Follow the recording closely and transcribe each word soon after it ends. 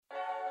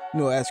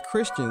As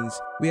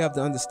Christians, we have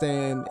to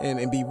understand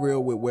and be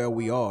real with where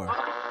we are.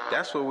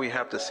 That's what we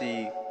have to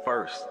see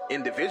first,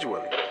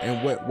 individually.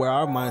 And where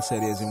our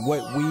mindset is and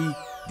what we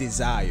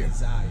desire.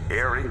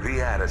 Airing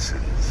the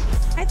Addisons.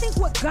 I think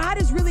what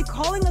God is really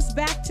calling us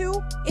back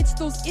to, it's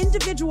those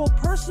individual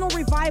personal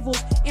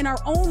revivals in our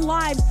own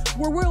lives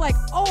where we're like,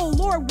 oh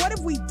Lord, what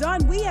have we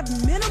done? We have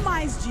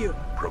minimized you.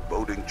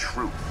 Promoting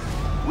truth,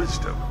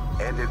 wisdom,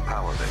 and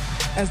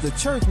empowerment. As the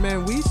church,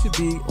 man, we should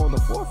be on the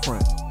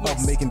forefront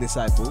of making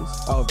disciples,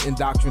 of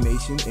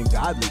indoctrination and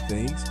godly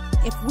things.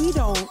 If we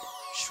don't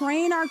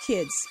train our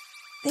kids,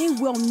 they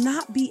will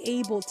not be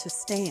able to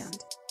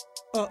stand.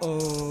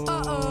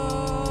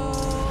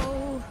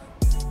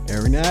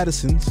 Airing the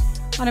Addisons.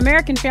 On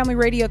American Family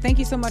Radio, thank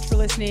you so much for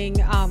listening.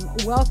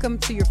 Welcome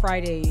to your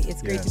Friday.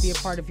 It's great to be a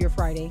part of your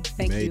Friday.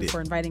 Thank you for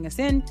inviting us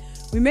in.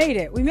 We made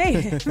it.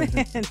 Man,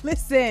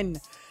 listen.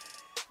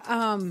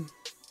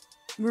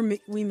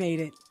 We made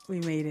it.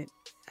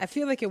 I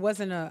feel like it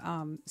wasn't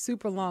a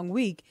super long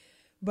week,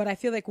 but I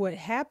feel like what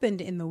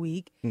happened in the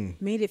week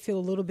made it feel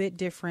a little bit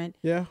different.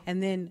 Yeah.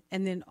 And then,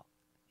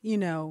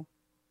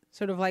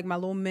 sort of like my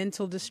little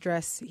mental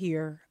distress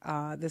here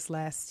this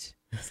last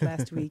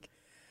week.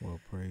 Well,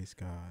 praise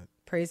God.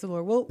 Praise the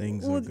Lord.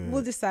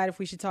 We'll decide if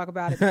we should talk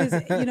about it because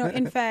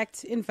in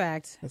fact,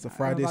 that's a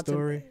Friday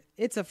story.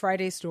 It's a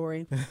Friday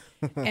story,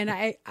 and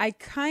I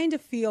kind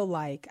of feel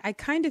like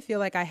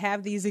I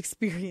have these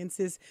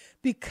experiences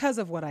because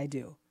of what I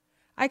do.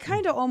 I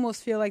kind of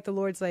almost feel like the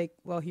Lord's like,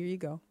 well, here you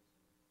go.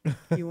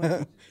 You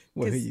want?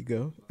 Well, here you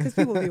go. Because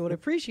people will be able to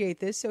appreciate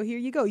this. So here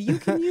you go. You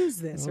can use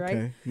this, okay.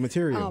 right?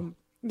 Material.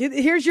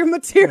 Here's your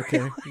material.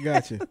 Okay,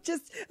 got you.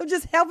 I'm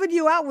just helping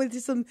you out with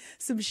some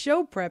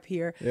show prep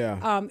here.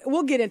 Yeah.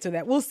 We'll get into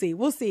that. We'll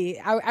see.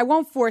 I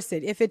won't force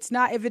it. If it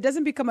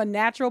doesn't become a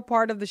natural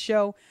part of the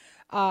show,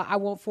 I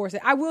won't force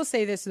it. I will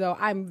say this though.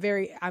 I'm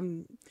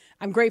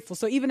grateful.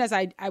 So even as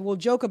I will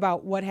joke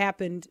about what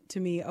happened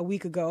to me a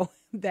week ago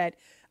that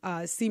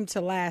seemed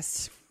to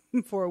last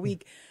for a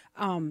week,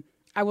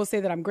 I will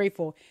say that I'm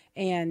grateful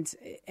and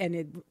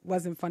it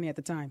wasn't funny at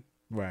the time.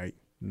 Right.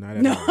 Not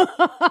at all.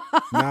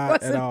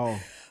 Not at all.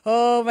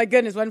 Oh my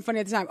goodness, wasn't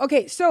funny at the time.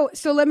 Okay, so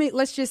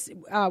let's just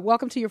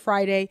welcome to your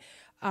Friday.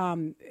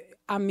 I'm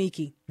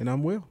Miki. And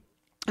I'm Will.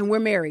 And we're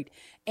married.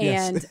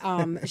 Yes.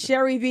 And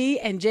Sherry B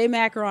and J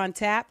Mac are on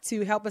tap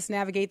to help us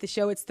navigate the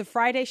show. It's the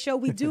Friday show.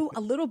 We do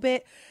a little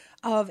bit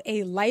of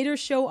a lighter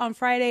show on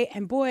Friday.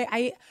 And boy,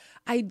 I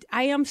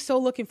am so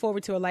looking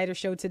forward to a lighter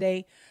show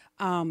today.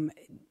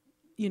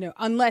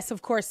 Unless,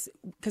 of course,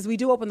 because we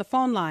do open the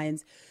phone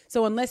lines.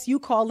 So unless you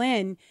call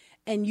in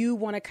and you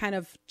want to kind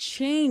of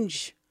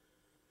change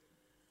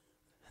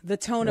the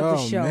tone of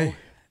the show, man,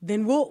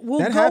 then we'll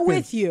go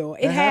with you.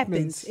 It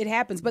happens.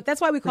 But that's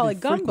why we call it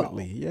gumbo.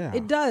 Yeah.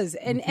 It does.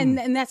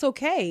 And that's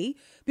okay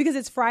because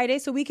it's Friday.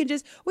 So we can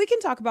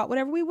talk about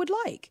whatever we would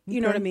like.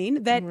 You know what I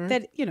mean?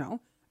 That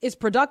is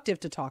productive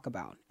to talk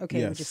about.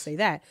 Okay. Yes. We'll just say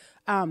that.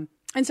 And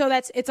so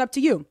it's up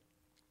to you.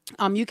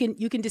 You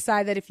can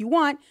decide that if you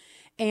want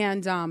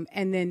and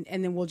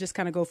then we'll just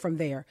kind of go from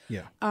there.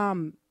 Yeah.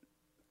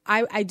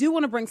 I do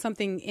want to bring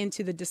something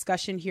into the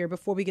discussion here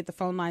before we get the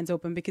phone lines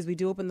open because we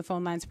do open the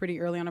phone lines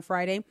pretty early on a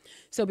Friday.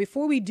 So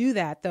before we do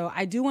that, though,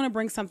 I do want to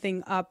bring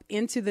something up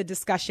into the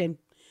discussion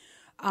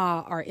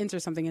or enter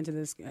something into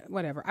this,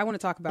 whatever. I want to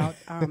talk about.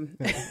 I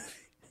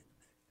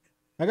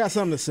got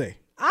something to say.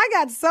 I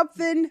got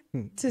something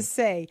to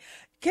say.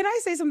 Can I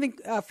say something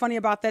funny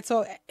about that?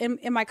 So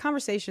in my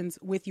conversations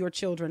with your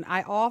children,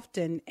 I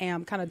often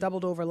am kind of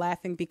doubled over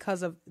laughing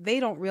because they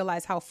don't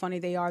realize how funny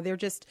they are. They're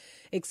just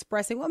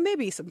expressing, well,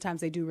 maybe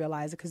sometimes they do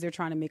realize it because they're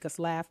trying to make us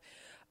laugh.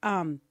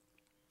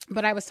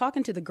 But I was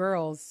talking to the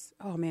girls.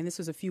 Oh, man, this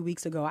was a few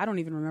weeks ago. I don't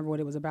even remember what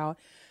it was about.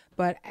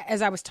 But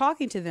as I was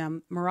talking to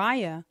them,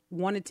 Mariah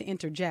wanted to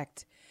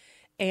interject.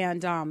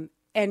 And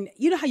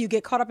you know how you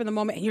get caught up in the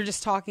moment and you're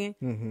just talking?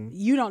 Mm-hmm.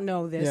 You don't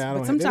know this,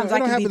 but sometimes I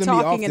can be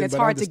talking and it's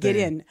hard to get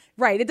in.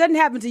 Right. It doesn't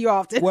happen to you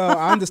often. Well,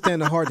 I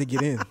understand the hard to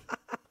get in.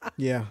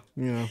 Yeah.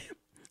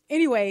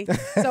 Anyway,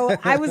 so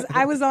I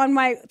was on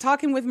my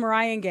talking with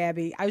Mariah and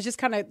Gabby. I was just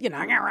kind of,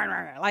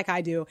 like I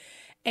do.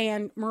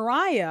 And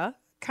Mariah,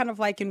 kind of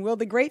like in Will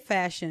the Great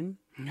fashion,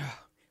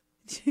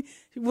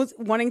 was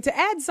wanting to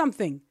add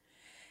something.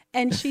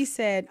 And she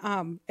said,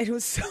 it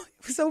was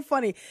so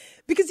funny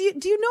because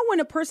do you know when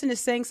a person is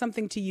saying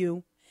something to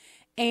you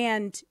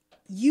and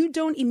you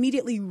don't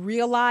immediately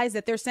realize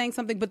that they're saying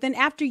something, but then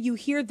after you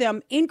hear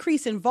them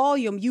increase in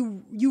volume,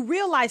 you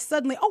realize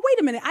suddenly, oh, wait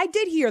a minute, I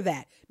did hear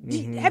that.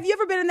 Mm-hmm. Have you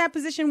ever been in that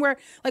position where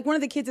like one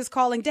of the kids is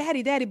calling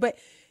daddy, but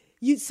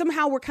you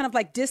somehow were kind of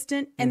like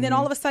distant. And then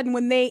all of a sudden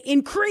when they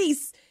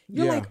increase,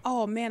 you're like,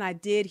 oh man, I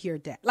did hear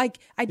dad. Like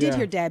I did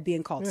hear dad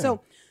being called. Yeah.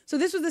 So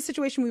this was the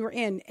situation we were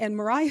in. And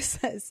Mariah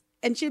says,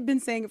 and she had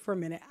been saying it for a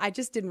minute. I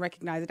just didn't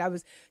recognize it. I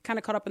was kind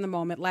of caught up in the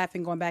moment,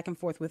 laughing, going back and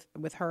forth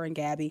with her and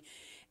Gabby.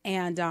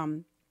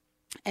 And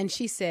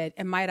she said,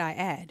 and might I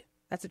add,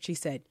 that's what she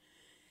said.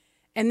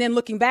 And then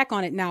looking back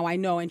on it now, I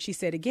know. And she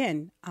said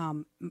again,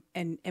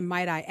 and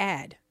might I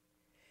add.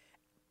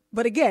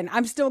 But again,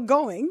 I'm still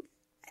going.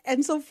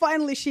 And so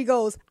finally she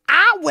goes,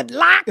 I would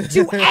like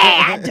to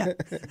add.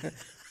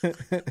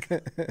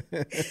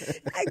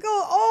 I go,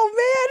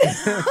 oh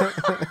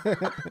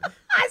man.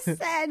 I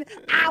said,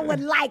 I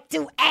would like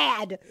to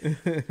add.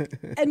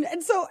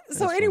 And so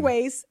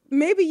anyways,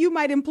 maybe you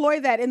might employ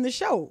that in the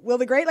show, Will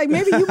the Great. Like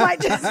maybe you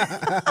might just,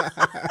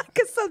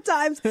 because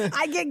sometimes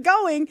I get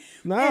going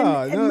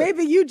and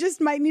maybe you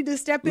just might need to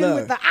step in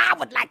with the, I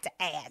would like to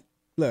add.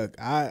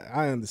 Look,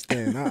 I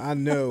understand. I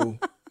know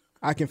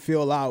I can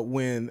feel out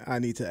when I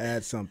need to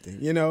add something,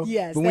 you know?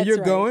 Yes, but when you're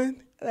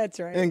going, that's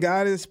right. And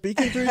God is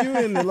speaking through you,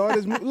 and the Lord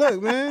is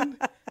look, man.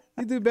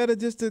 You do better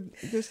just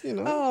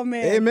Oh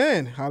man.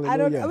 Amen.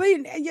 Hallelujah.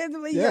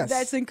 Yeah,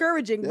 that's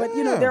encouraging. But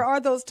there are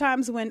those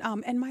times when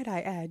and might I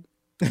add,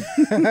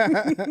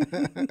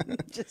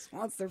 just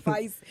won't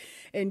suffice,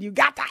 and you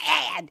got to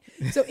add.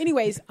 So,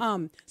 anyways,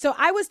 so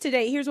I was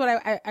today. Here's what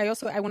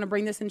I want to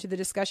bring this into the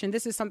discussion.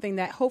 This is something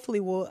that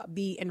hopefully will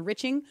be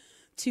enriching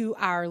to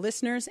our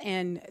listeners,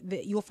 and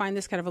you'll find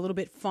this kind of a little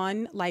bit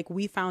fun, like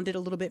we found it a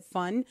little bit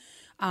fun.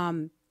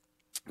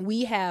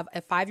 We have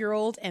a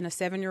 5-year-old and a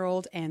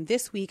 7-year-old, and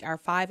this week our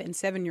 5 and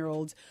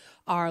 7-year-olds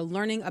are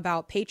learning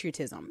about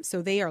patriotism.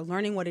 So they are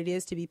learning what it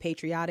is to be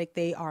patriotic.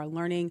 They are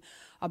learning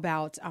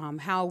about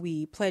how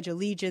we pledge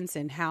allegiance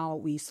and how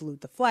we salute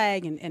the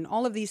flag and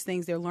all of these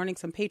things. They're learning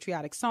some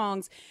patriotic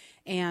songs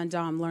and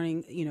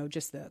learning,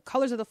 just the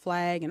colors of the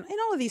flag and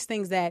all of these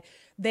things that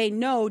they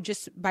know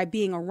just by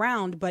being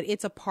around, but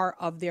it's a part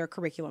of their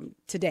curriculum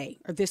today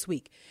or this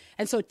week.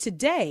 And so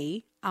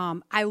today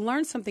I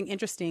learned something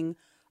interesting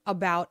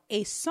about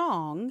a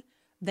song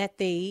that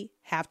they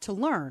have to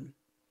learn.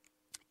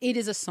 It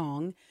is a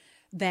song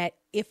that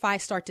if I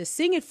start to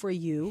sing it for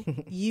you,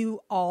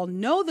 you all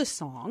know the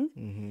song.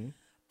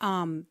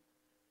 Mm-hmm.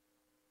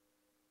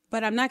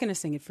 But I'm not going to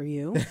sing it for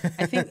you.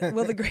 I think,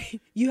 Will the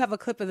Great, you have a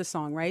clip of the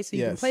song, right? So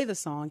you can play the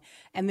song,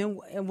 and then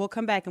we'll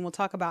come back and we'll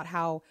talk about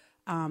how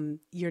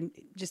you're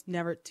just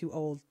never too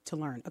old to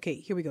learn. Okay,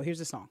 here we go. Here's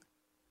the song.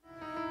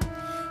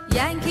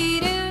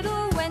 Yankee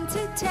Doodle went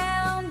to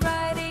town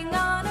riding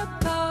on a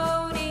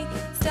pony,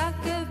 stuck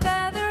a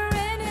feather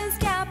in his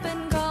cap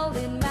and called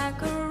it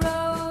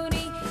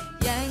macaroni.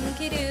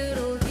 Yankee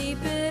Doodle,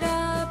 keep it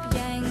up,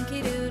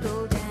 Yankee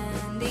Doodle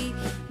dandy.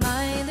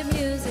 Mind the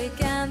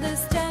music and the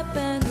step,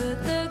 and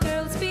with the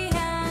girls be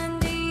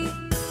handy.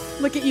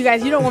 Look at you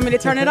guys. You don't want me to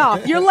turn it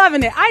off. You're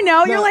loving it. I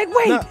know. You're like,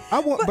 wait.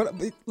 But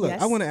look,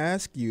 Yes. I want to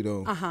ask you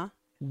though.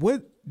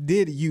 What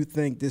did you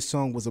think this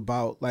song was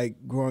about,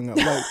 like growing up?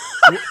 Like,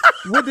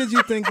 what did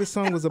you think this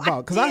song was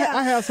about? Because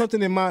I have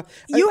something in mind.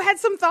 You had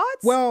some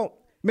thoughts? Well,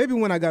 maybe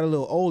when I got a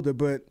little older,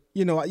 but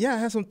I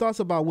had some thoughts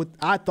about what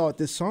I thought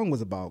this song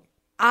was about.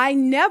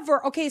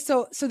 Okay,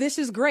 so this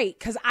is great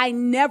because I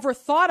never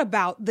thought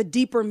about the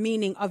deeper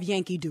meaning of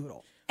Yankee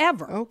Doodle.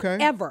 Ever. Okay.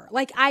 Ever.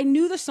 Like I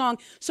knew the song.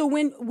 So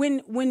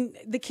when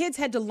the kids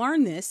had to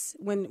learn this,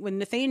 when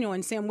Nathaniel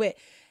and Sam Witt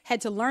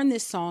had to learn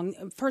this song,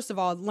 first of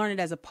all, learn it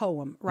as a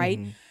poem, right?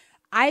 Mm-hmm.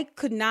 I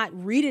could not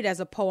read it as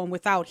a poem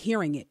without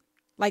hearing it.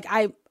 Like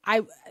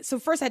so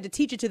first I had to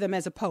teach it to them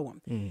as a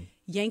poem. Mm-hmm.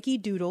 Yankee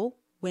Doodle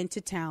went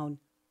to town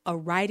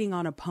a-riding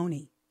on a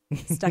pony,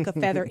 stuck a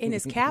feather in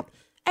his cap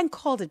and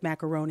called it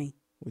macaroni.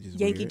 Which is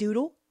Yankee weird.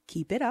 Doodle,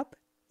 keep it up.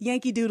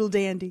 Yankee Doodle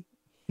dandy.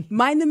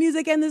 Mind the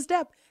music and the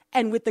step,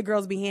 and with the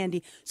girls be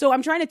handy. So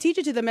I'm trying to teach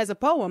it to them as a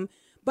poem,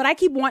 but I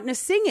keep wanting to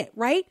sing it,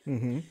 right?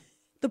 Mm-hmm.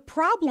 The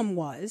problem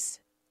was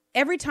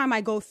every time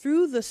I go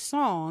through the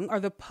song or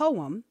the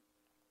poem,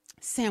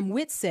 Sam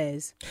Witt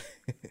says,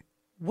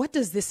 what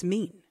does this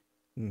mean?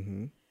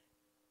 Mm-hmm.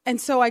 And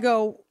so I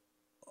go,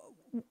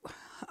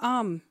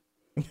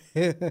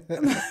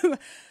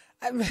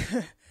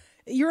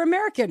 you're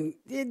American.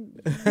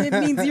 It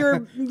means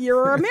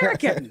you're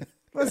American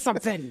or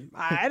something.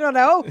 I don't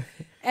know.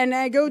 And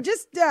I go,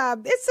 just,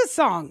 it's a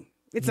song.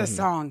 It's a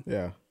song.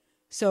 Yeah.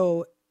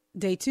 So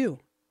day 2,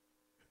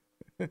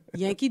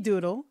 Yankee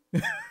Doodle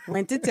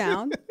went to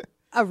town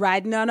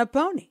a-riding on a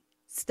pony,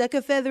 stuck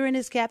a feather in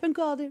his cap and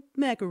called it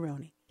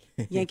macaroni.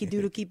 Yankee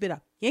Doodle, keep it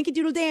up. Yankee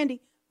Doodle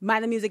dandy,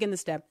 mind the music and the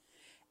step,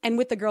 and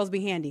with the girls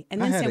be handy.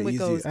 And then Sam Witt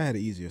goes, I had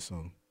an easier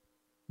song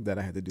that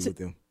I had to do with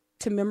them.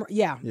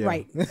 Yeah,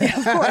 right.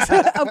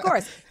 Yeah, of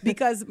course,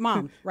 because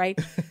mom, right?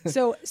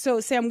 So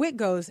Sam Witt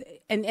goes,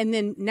 and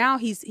then now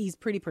he's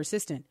pretty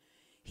persistent.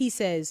 He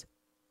says,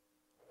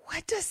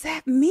 what does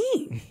that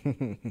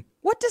mean?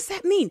 What does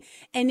that mean?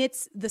 And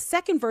it's the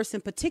second verse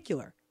in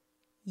particular.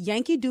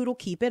 Yankee Doodle,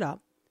 keep it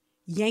up.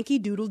 Yankee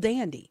Doodle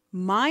dandy.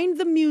 Mind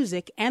the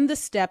music and the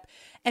step,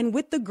 and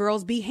with the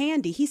girls be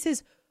handy. He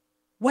says,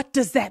 what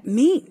does that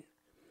mean?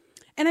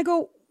 And I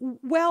go,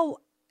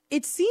 well,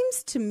 it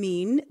seems to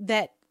mean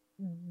that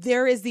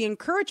there is the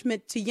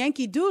encouragement to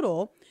Yankee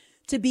Doodle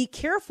to be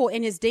careful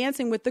in his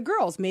dancing with the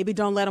girls. Maybe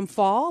don't let them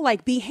fall.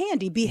 Like, be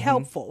handy, be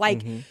helpful.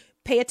 Like,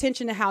 pay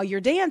attention to how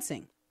you're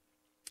dancing.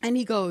 And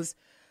he goes,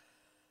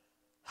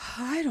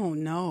 I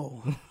don't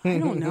know.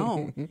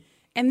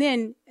 And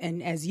then,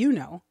 and as you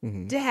know,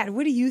 Dad,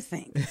 what do you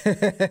think?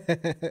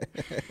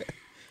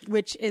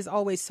 Which is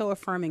always so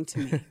affirming to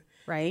me.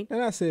 right?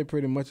 And I said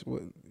pretty much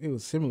it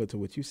was similar to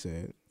what you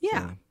said.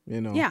 Yeah. So,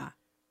 you know. Yeah.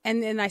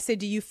 And then I said,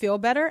 do you feel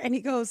better? And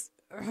he goes,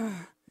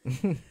 I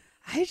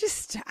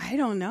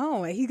don't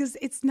know. He goes,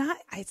 it's not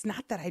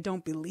that I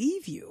don't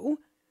believe you.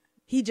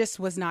 He just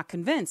was not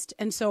convinced.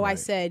 And so I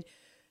said,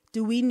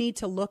 do we need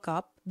to look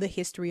up the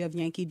history of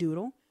Yankee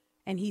Doodle?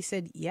 And he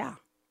said, yeah,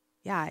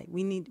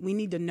 we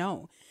need to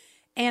know.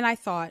 And I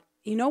thought,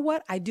 you know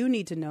what? I do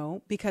need to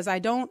know because I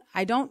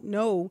don't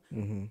know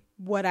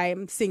what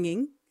I'm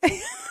singing.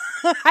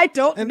 I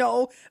don't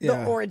know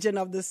the origin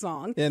of the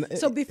song.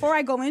 So before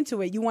I go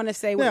into it, you want to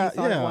say what you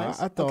thought it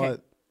was? I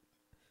thought,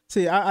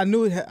 see, I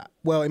knew it had,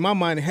 well, in my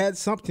mind, it had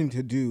something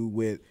to do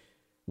with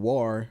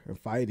war and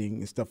fighting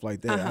and stuff like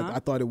that. I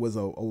thought it was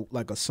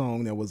like a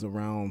song that was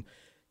around,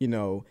 you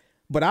know,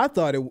 but I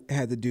thought it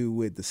had to do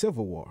with the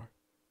Civil War.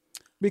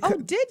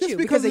 Did you?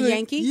 Because of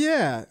Yankee?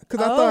 Yeah,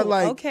 because I thought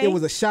like it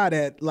was a shot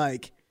at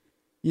like,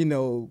 you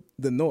know,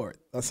 the North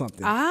or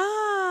something.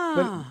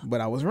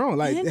 But I was wrong.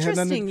 Like it had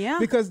nothing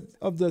because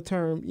of the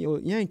term, you know,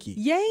 Yankee.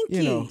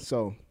 You know,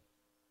 so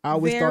I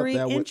always thought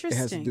that it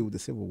has to do with the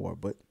Civil War,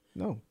 but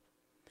no.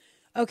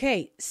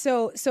 Okay,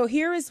 so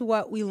here is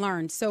what we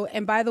learned. So,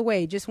 and by the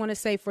way, just want to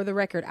say for the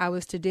record, I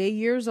was today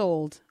years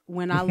old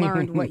when I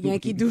learned what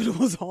Yankee Doodle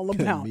was all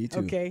about. Me too.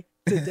 Okay,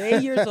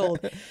 today years old.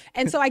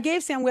 And so I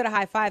gave Sam Witt a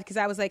high five because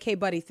I was like, hey,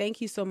 buddy,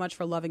 thank you so much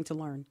for loving to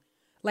learn.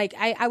 Like,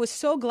 I was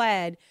so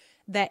glad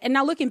that, and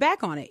now looking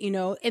back on it, you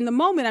know, in the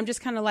moment, I'm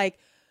just kind of like,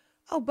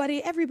 oh,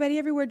 buddy, everybody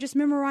everywhere just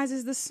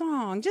memorizes the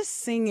song. Just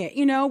sing it,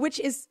 you know, which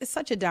is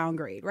such a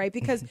downgrade, right?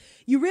 Because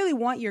you really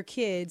want your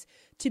kids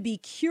to be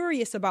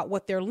curious about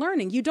what they're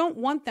learning. You don't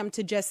want them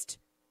to just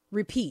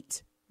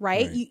repeat,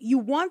 right? You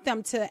want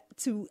them to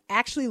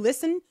actually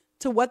listen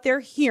to what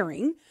they're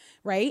hearing,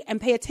 right? And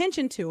pay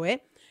attention to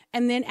it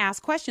and then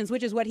ask questions,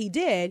 which is what he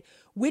did,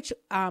 which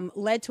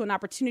led to an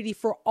opportunity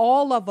for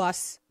all of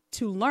us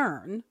to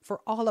learn,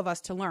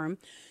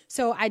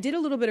 So I did a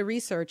little bit of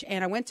research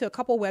and I went to a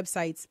couple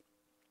websites.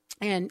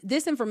 And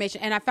this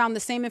information, and I found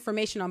the same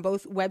information on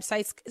both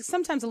websites,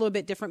 sometimes a little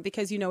bit different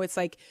because, you know, it's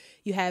like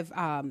you have,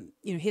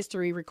 you know,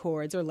 history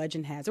records or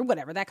legend has or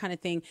whatever, that kind of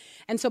thing.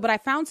 And so, but I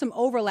found some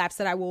overlaps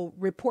that I will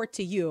report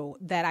to you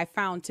that I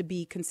found to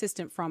be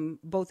consistent from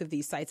both of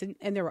these sites.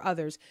 And there were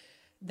others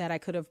that I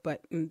could have,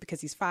 but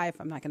because he's 5,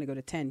 I'm not going to go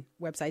to 10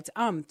 websites.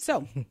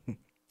 So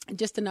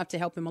just enough to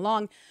help him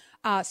along.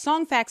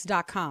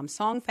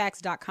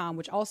 Songfacts.com,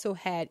 which also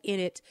had in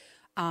it,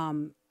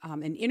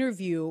 an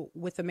interview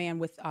with a man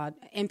with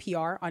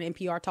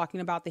NPR talking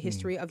about the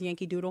history of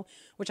Yankee Doodle,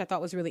 which I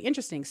thought was really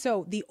interesting.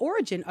 So the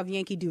origin of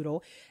Yankee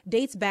Doodle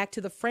dates back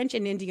to the French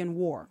and Indian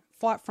War,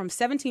 fought from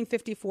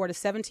 1754 to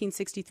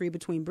 1763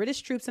 between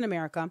British troops in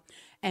America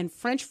and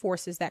French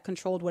forces that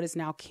controlled what is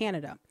now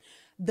Canada.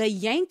 The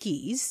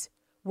Yankees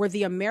were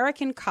the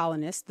American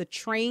colonists, the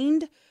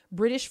trained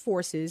British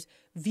forces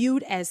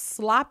viewed as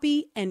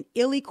sloppy and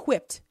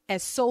ill-equipped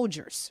as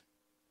soldiers.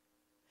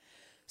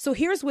 So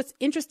here's what's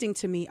interesting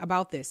to me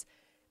about this.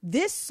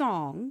 This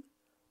song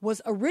was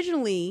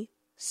originally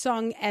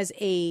sung as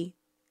a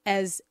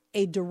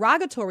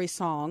derogatory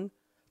song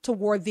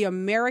toward the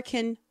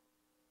American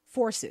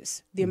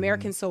forces, the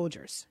American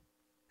soldiers.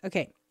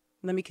 Okay,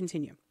 let me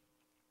continue.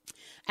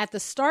 At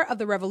the start of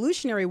the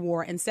Revolutionary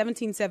War in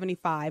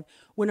 1775,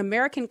 when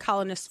American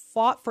colonists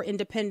fought for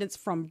independence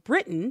from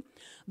Britain,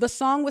 the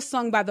song was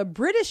sung by the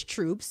British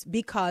troops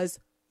because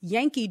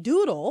Yankee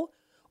Doodle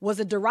was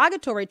a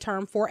derogatory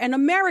term for an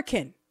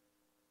American.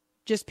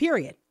 Just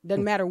period.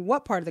 Doesn't matter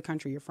what part of the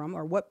country you're from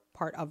or what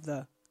part of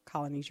the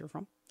colonies you're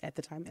from at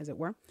the time, as it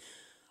were.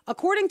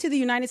 According to the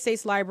United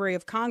States Library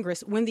of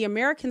Congress, when the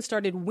Americans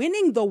started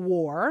winning the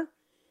war,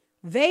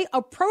 they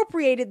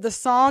appropriated the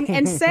song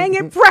and sang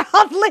it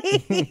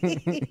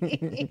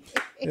proudly.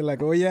 They're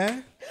like, oh,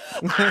 yeah?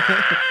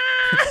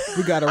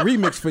 We got a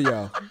remix for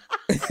y'all.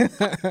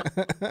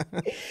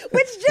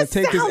 Which just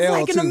sounds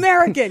like an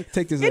American.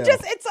 Take this L.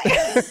 It's like,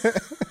 it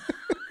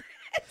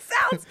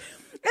sounds,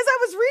 as I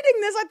was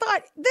reading this, I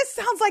thought, this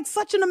sounds like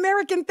such an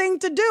American thing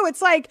to do.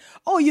 It's like,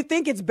 oh, you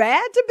think it's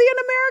bad to be an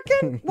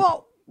American?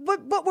 Well,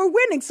 but we're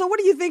winning. So what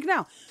do you think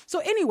now? So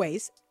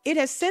anyways, it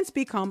has since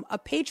become a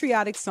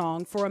patriotic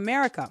song for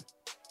America.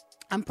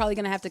 I'm probably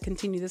going to have to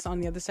continue this on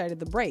the other side of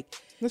the break.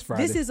 This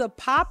Friday. This is a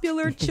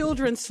popular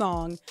children's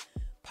song,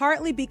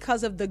 partly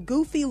because of the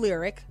goofy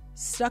lyric,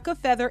 stuck a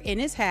feather in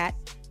his hat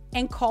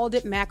and called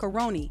it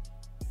macaroni.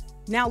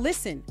 Now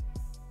listen,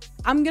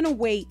 I'm going to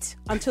wait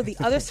until the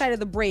other side of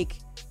the break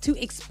to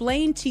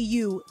explain to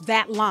you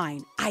that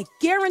line. I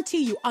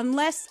guarantee you,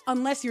 unless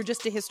you're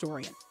just a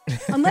historian,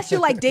 unless you're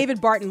like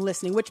David Barton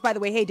listening, which by the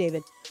way, hey,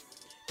 David,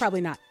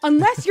 probably not.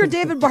 Unless you're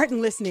David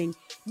Barton listening,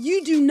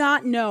 you do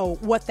not know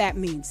what that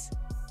means.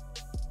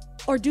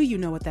 Or do you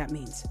know what that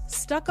means?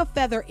 Stuck a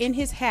feather in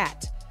his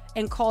hat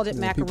and called it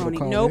macaroni.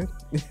 Nope.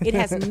 It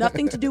has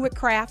nothing to do with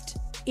craft.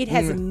 It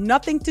has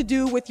nothing to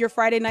do with your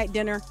Friday night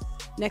dinner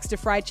next to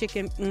fried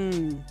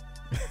chicken.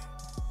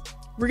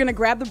 We're going to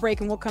grab the break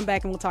and we'll come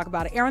back and we'll talk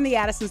about it. Aaron the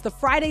Addisons, the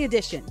Friday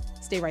edition.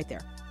 Stay right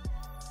there.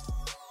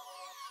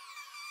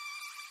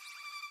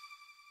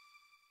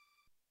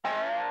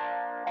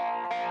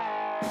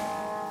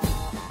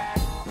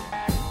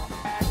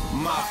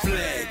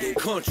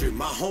 country,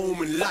 my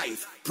home and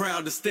life.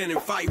 Proud to stand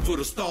and fight for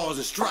the stars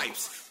and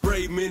stripes.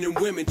 Brave men and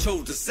women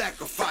chose to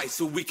sacrifice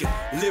so we can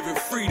live in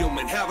freedom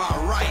and have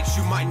our rights.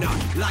 You might not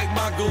like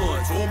my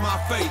guns or my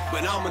faith,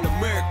 but I'm an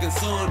American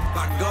son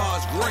by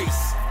God's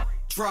grace.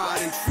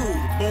 Tried and true,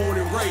 born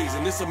and raised,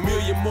 and there's a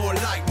million more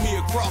like me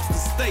across the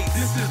state.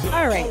 This is the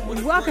all right,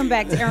 welcome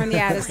back to Aaron the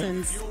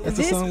Addisons.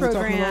 This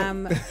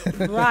program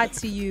brought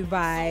to you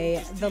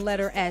by the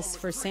letter S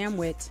for Sam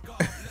Witt,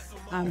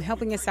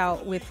 helping us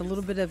out with a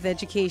little bit of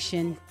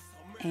education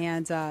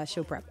and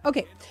show prep.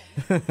 Okay,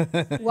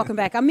 welcome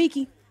back. I'm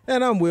Miki.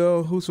 And I'm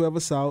Will, whosoever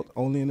south,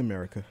 only in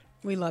America.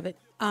 We love it.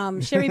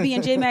 Sherry B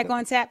and J Mac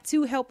on tap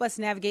to help us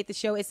navigate the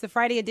show. It's the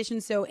Friday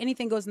edition, so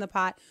anything goes in the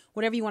pot,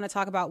 whatever you want to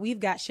talk about. We've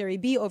got Sherry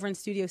B over in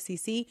Studio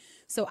CC.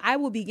 So I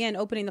will begin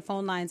opening the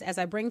phone lines as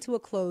I bring to a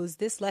close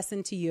this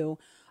lesson to you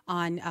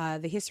on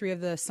the history of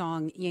the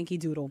song Yankee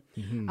Doodle.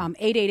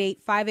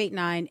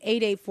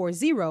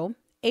 888-589-8840.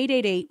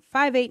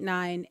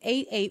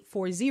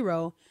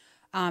 888-589-8840.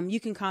 You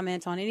can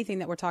comment on anything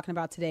that we're talking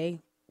about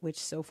today, which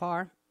so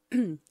far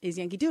is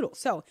Yankee Doodle.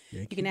 So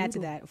you can add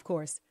to that, of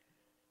course.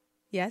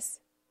 Yes?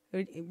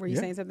 Were you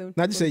saying something?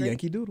 No, I just say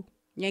Yankee Doodle.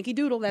 Yankee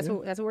Doodle. That's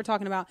what we're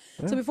talking about.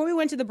 Yeah. So before we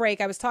went to the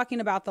break, I was talking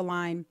about the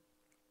line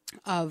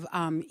of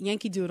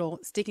Yankee Doodle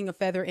sticking a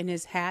feather in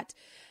his hat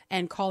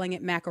and calling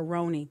it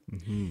macaroni.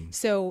 Mm-hmm.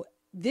 So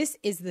this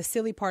is the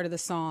silly part of the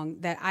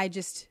song that I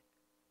just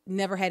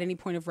never had any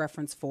point of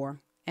reference for.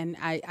 And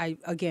I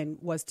again,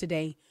 was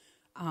today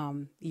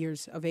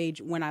years of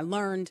age when I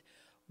learned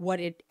what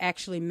it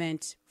actually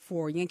meant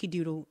for Yankee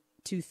Doodle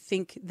to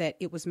think that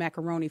it was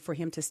macaroni for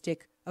him to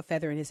stick a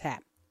feather in his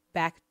hat.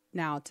 Back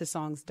now to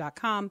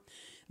songs.com.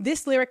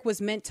 This lyric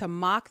was meant to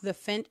mock the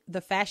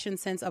fashion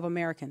sense of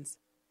Americans.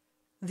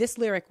 This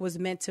lyric was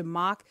meant to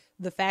mock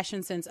the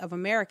fashion sense of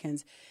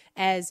Americans,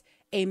 as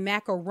a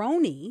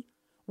macaroni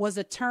was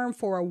a term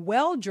for a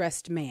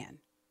well-dressed man.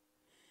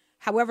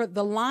 However,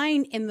 the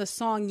line in the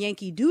song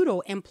Yankee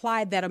Doodle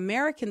implied that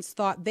Americans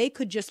thought they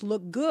could just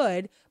look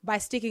good by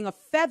sticking a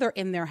feather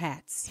in their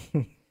hats.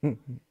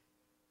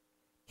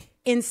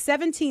 In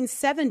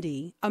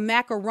 1770, a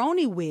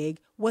macaroni wig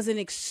was an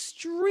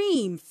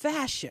extreme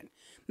fashion.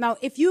 Now,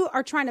 if you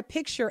are trying to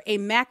picture a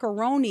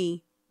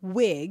macaroni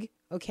wig,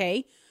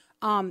 okay,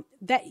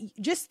 that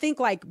just think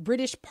like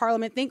British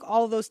Parliament, think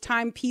all of those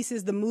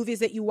timepieces, the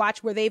movies that you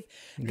watch where they've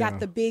got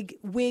the big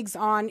wigs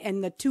on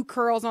and the two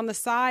curls on the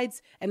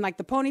sides and like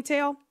the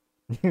ponytail.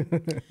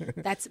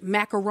 That's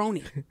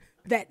macaroni.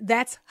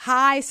 That's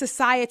high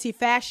society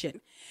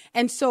fashion.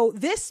 And so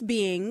this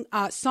being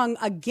sung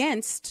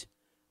against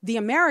the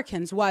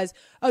Americans was,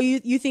 oh,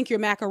 you think you're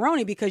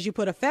macaroni because you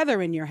put a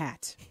feather in your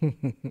hat.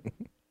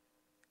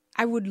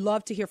 I would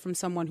love to hear from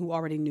someone who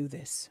already knew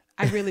this.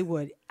 I really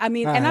would. I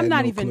mean, and I'm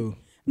not even,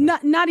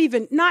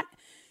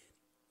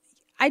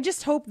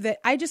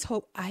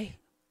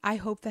 I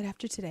hope that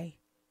after today,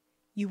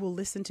 you will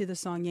listen to the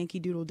song Yankee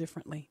Doodle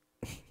differently,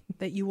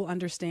 that you will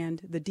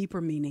understand the deeper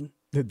meaning.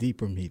 The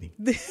deeper meaning.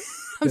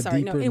 I'm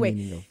sorry. No. Anyway,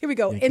 here we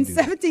go. In the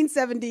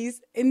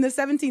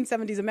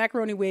 1770s, a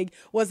macaroni wig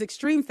was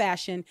extreme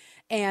fashion,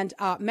 and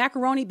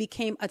macaroni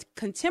became a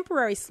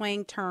contemporary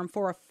slang term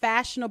for a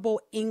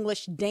fashionable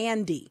English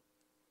dandy.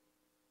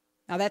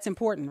 Now that's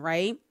important,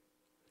 right?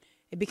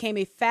 It became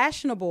a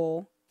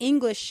fashionable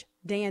English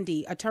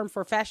dandy, a term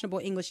for fashionable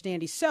English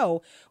dandy.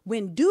 So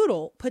when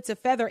Doodle puts a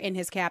feather in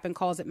his cap and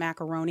calls it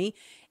macaroni,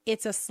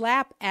 it's a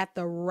slap at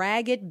the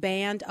ragged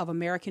band of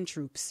American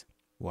troops.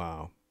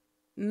 Wow.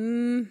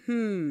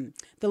 The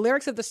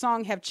lyrics of the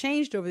song have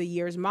changed over the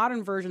years.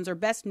 Modern versions are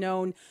best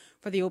known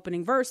for the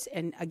opening verse.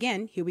 And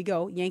again, here we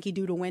go. Yankee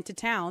Doodle went to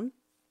town,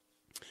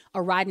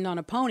 riding on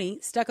a pony,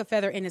 stuck a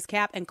feather in his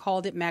cap and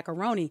called it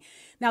macaroni.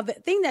 Now, the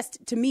thing that's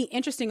to me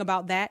interesting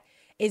about that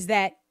is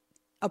that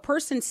a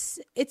person,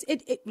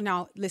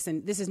 now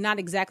listen, this is not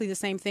exactly the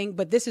same thing,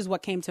 but this is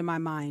what came to my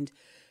mind.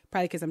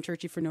 Probably because I'm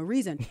churchy for no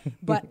reason.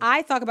 But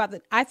I thought about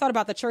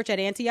the church at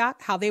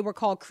Antioch, how they were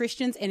called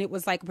Christians, and it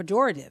was like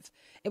pejorative.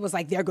 It was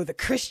like, there go the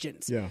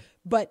Christians. Yeah.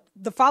 But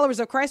the followers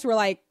of Christ were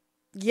like,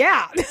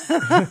 yeah,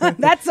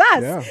 that's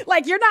us. Yeah.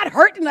 Like, you're not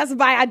hurting us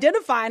by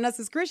identifying us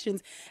as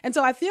Christians. And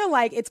so I feel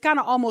like it's kind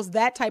of almost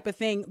that type of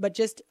thing, but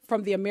just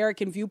from the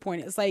American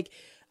viewpoint. It's like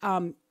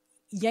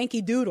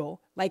Yankee Doodle,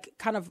 like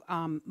kind of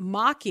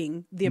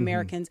mocking the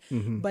Americans.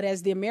 Mm-hmm. But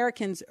as the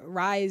Americans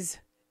rise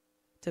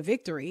to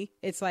victory,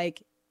 it's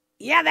like,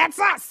 yeah, that's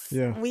us.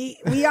 Yeah. We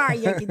are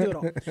Yankee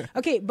Doodle.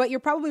 Okay, but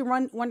you're probably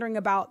wondering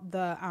about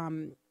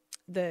the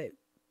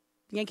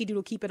Yankee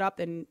Doodle keep it up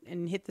and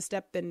hit the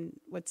step, and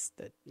what's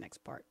the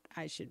next part?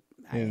 I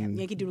have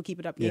Yankee Doodle keep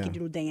it up, Yankee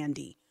Doodle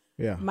dandy.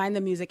 Yeah. Mind the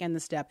music and the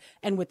step,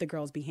 and with the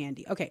girls be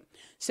handy. Okay,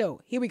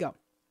 so here we go.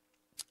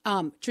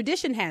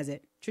 Tradition has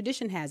it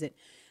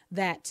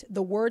that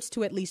the words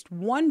to at least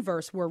one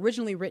verse were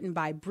originally written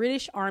by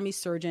British Army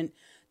Surgeon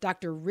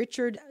Dr.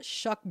 Richard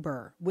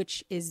Shuckburgh,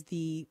 which is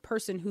the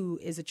person who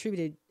is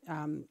attributed,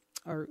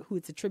 or who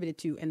it's attributed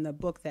to in the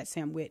book that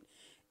Sam Witt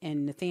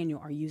and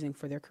Nathaniel are using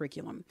for their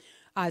curriculum.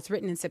 It's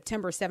written in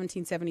September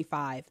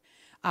 1775.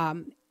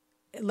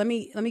 let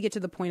me get to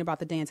the point about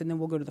the dance, and then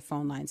we'll go to the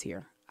phone lines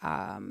here.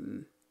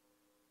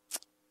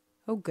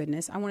 Oh,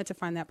 goodness. I wanted to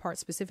find that part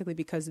specifically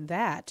because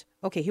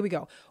okay, here we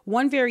go.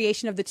 One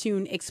variation of the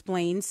tune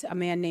explains a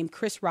man named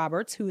Chris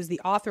Roberts, who is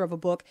the author of a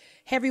book,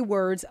 Heavy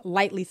Words,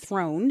 Lightly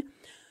Thrown.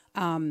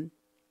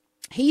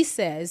 He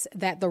says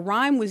that the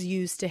rhyme was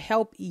used to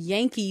help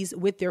Yankees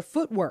with their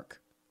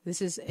footwork.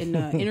 This is in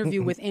an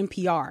interview with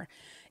NPR.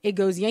 It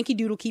goes, Yankee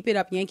Doodle, keep it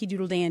up, Yankee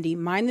Doodle dandy,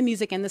 mind the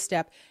music and the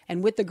step,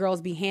 and with the girls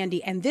be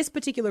handy. And this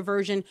particular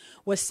version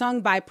was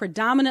sung by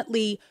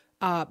predominantly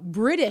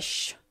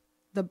British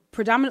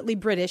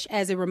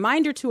as a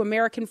reminder to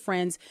American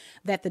friends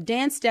that the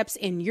dance steps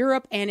in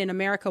Europe and in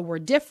America were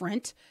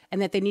different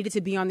and that they needed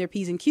to be on their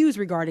P's and Q's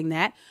regarding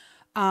that.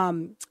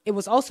 It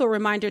was also a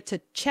reminder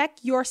to check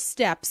your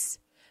steps,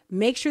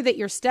 make sure that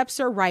your steps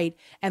are right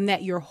and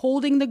that you're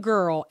holding the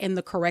girl in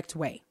the correct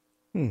way.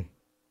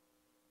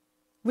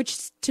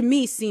 Which to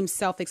me seems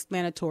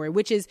self-explanatory,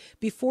 which is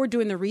before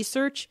doing the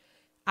research,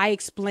 I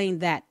explained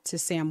that to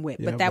Sam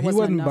Witt, but that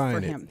wasn't enough for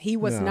him. He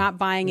was not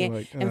buying it.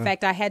 Like, in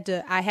fact, I had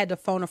to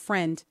phone a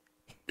friend,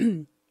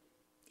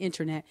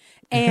 internet,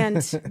 and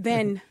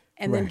then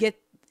get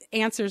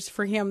answers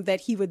for him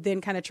that he would then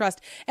kind of trust.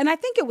 And I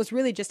think it was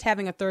really just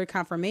having a third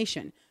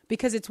confirmation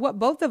because it's what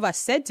both of us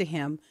said to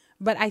him.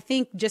 But I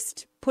think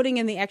just putting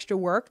in the extra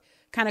work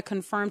kind of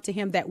confirmed to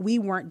him that we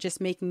weren't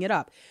just making it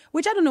up,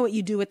 which I don't know what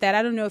you do with that.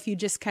 I don't know if you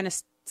just kind of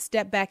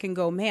step back and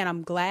go, man,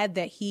 I'm glad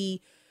that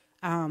he,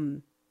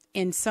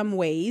 in some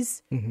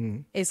ways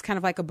is kind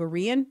of like a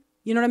Berean,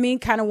 you know what I mean?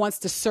 Kind of wants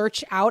to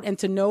search out and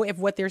to know if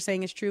what they're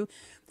saying is true.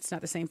 It's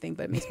not the same thing,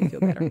 but it makes me feel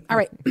better. All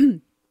right,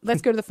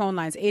 let's go to the phone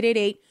lines.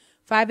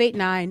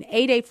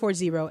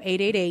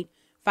 888-589-8840,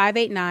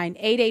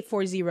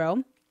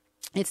 888-589-8840.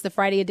 It's the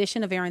Friday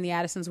edition of Airing the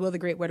Addisons. Will the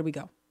Great, where do we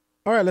go?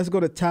 All right, let's go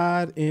to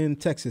Todd in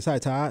Texas. Hi,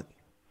 Todd.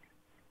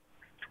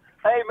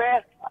 Hey, man.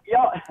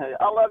 Y'all,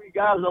 I love you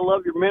guys. I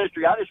love your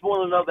ministry. I just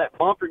want to know that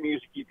bumper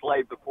music you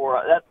played before.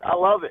 I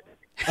love it.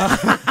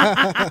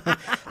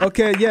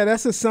 Okay, yeah,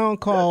 that's a song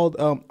called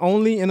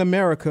Only in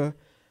America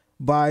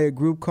by a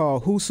group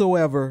called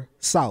Whosoever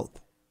South.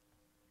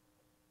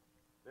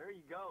 There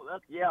you go.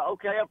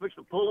 Okay, I'm supposed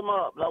to pull them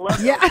up. I love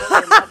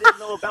I didn't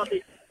know about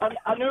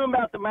I knew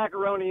about the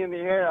macaroni in the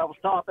air. I was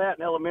taught that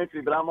in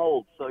elementary, but I'm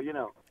old, so you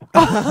know.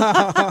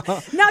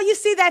 Now, you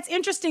see, that's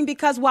interesting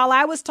because while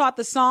I was taught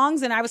the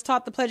songs and I was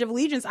taught the Pledge of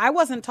Allegiance, I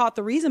wasn't taught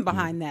the reason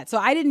behind that. So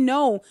I didn't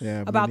know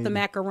about the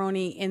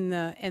macaroni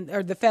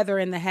or the feather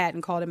in the hat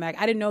and called it mac.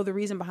 I didn't know the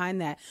reason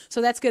behind that.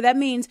 So that's good. That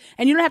means,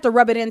 and you don't have to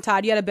rub it in,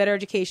 Todd. You had a better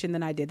education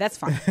than I did. That's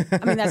fine.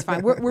 I mean, that's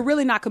fine. We're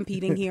really not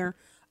competing here.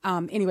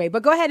 Anyway,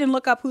 but go ahead and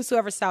look up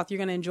Whosoever South. You're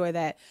going to enjoy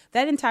that.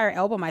 That entire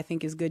album, I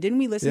think, is good. Didn't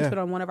we listen to it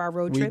on one of our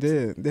road trips? We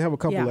did. They have a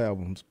couple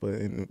albums, but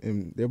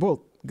and they're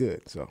both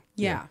good. So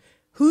yeah.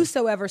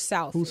 Whosoever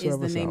South is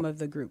the name of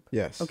the group.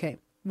 Yes. Okay.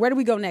 Where do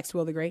we go next,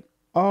 Will the Great?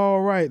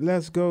 All right.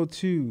 Let's go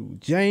to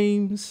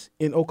James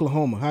in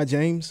Oklahoma. Hi,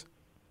 James.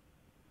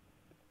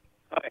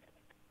 Hi.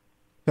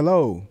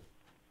 Hello.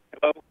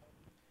 Hello.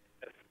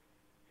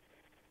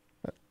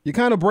 You're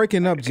kind of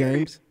breaking up,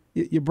 James.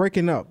 You're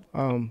breaking up.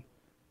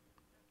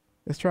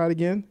 Let's try it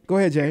again. Go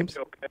ahead, James.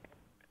 Okay.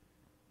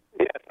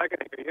 Yes, I can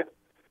hear you.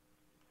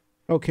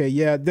 Okay,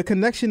 yeah, the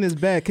connection is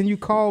bad. Can you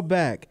call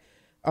back?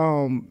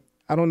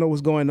 I don't know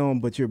what's going on,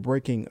 but you're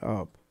breaking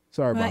up.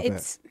 Sorry about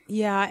that.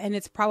 Yeah, and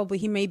it's probably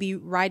he may be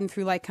riding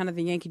through like kind of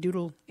the Yankee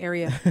Doodle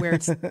area where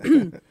it's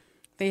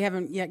they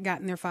haven't yet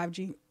gotten their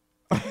 5G.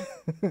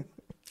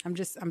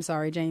 I'm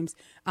sorry, James.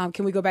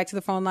 Can we go back to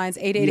the phone lines?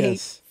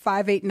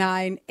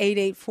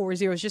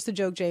 888-589-8840. It's just a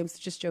joke, James.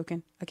 Just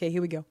joking. Okay,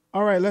 here we go.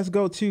 All right, let's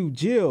go to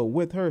Jill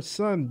with her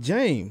son,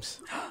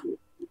 James.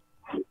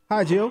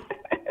 Hi, Jill.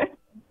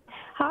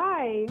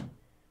 Hi.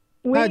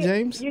 Hi,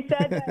 James. You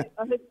said that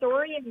a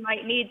historian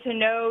might need to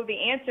know the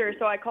answer,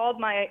 so I called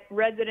my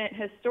resident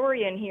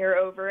historian here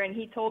over, and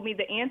he told me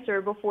the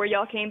answer before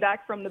y'all came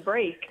back from the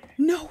break.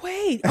 No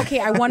way. Okay,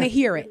 I want to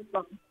hear it.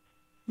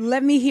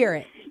 Let me hear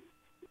it.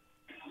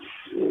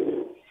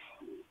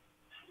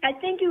 I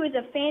think it was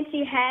a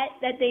fancy hat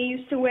that they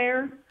used to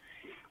wear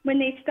when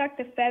they stuck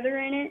the feather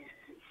in it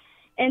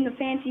and the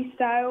fancy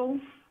style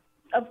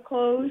of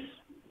clothes.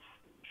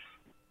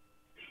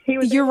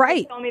 You're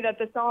right. Tell me that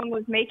the song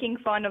was making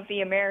fun of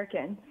the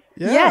Americans.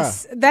 Yeah,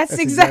 yes, that's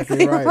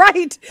exactly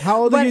right.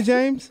 How old are you,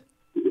 James?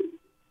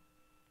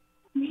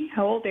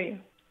 How old are you?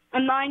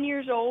 I'm 9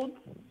 years old.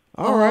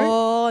 All right.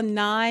 Oh,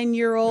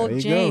 9-year-old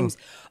James.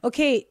 Go.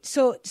 Okay,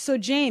 so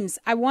James,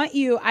 I want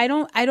you. I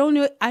don't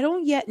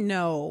yet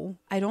know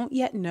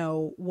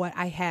what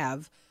I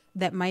have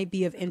that might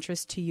be of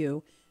interest to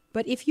you.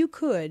 But if you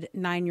could,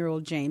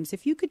 9-year-old James,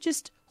 if you could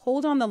just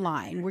hold on the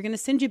line, we're going to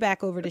send you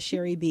back over to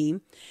Sherry B.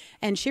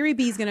 And Sherry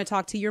B is going to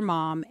talk to your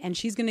mom, and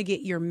she's going to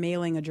get your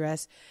mailing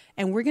address,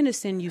 and we're going to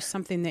send you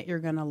something that you're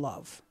going to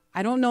love.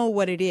 I don't know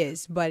what it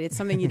is, but it's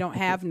something you don't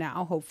have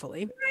now,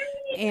 hopefully.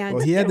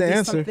 And he had the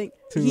answer.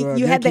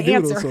 You had the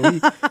answer.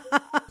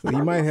 So So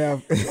you might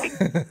have.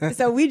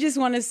 So we just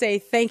want to say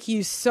thank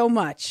you so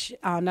much,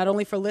 not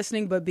only for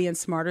listening, but being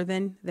smarter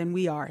than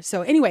we are.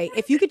 So anyway,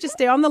 if you could just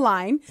stay on the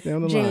line,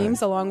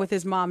 James, along with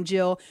his mom,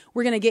 Jill,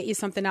 we're going to get you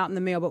something out in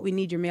the mail, but we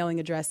need your mailing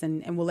address,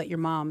 and we'll let your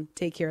mom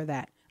take care of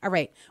that. All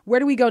right. Where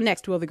do we go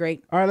next, Will the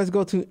Great? All right, let's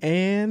go to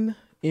Ann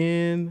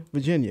in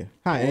Virginia.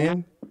 Hi,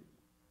 Ann.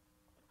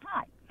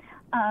 Hi.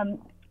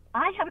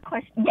 I have a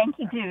question,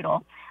 Yankee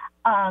Doodle.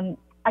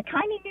 I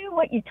kind of knew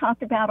what you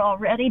talked about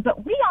already,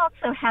 but we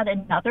also had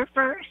another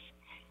verse,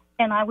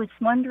 and I was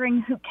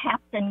wondering who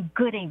Captain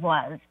Goody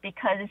was,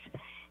 because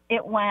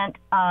it went,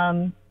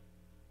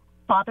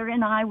 Father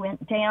and I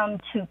went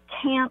down to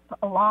camp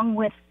along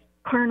with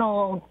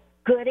Colonel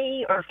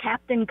Goody or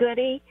Captain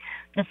Goody.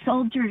 The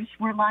soldiers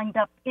were lined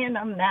up in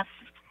a mess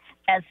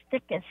as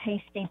thick as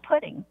hasty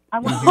pudding.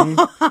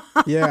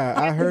 Yeah,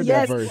 I heard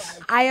that verse.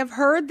 I have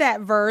heard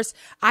that verse.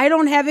 I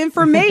don't have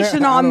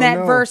information on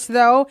that verse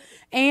though.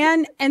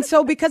 And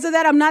so because of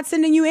that, I'm not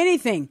sending you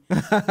anything,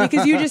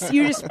 because you just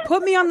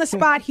put me on the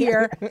spot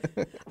here.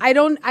 I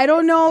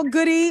don't know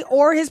Goody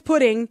or his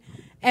pudding.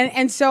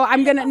 And so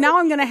I'm going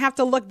to have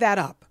to look that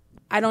up.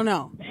 I don't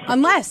know.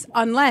 Unless. And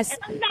I'm not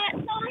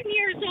 9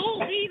 years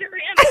old either,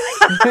 am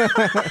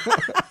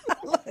I?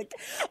 Look,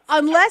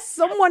 unless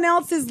someone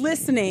else is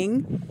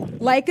listening,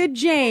 like a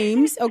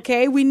James,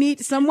 okay? We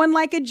need someone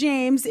like a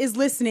James is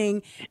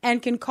listening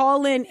and can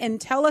call in and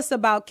tell us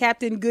about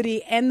Captain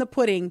Goody and the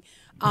pudding.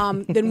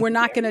 Then we're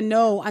not going to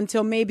know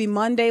until maybe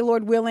Monday,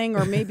 Lord willing,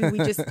 or maybe we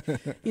just,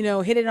 hit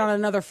it on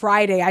another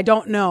Friday. I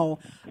don't know.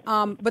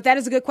 But that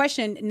is a good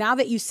question. Now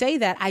that you say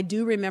that, I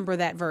do remember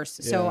that verse.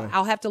 So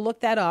I'll have to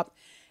look that up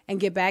and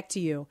get back to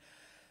you.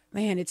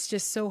 Man, it's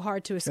just so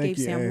hard to escape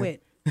Sam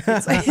Witt.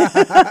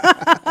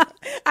 I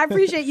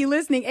appreciate you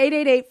listening.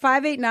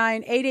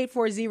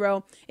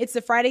 888-589-8840. It's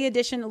the Friday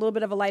edition, a little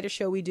bit of a lighter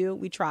show we do.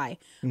 We try,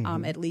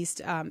 at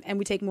least. And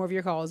we take more of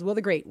your calls. Will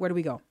the Great, where do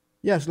we go?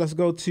 Yes, let's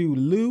go to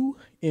Lou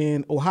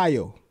in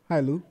Ohio.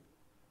 Hi, Lou.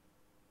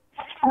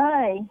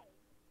 Hi.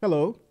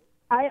 Hello.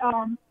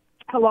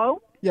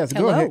 Hello? Yes,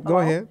 go ahead. Go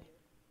ahead.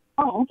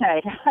 Oh,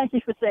 okay. Thank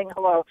you for saying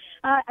hello.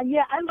 I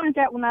learned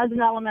that when I was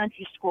in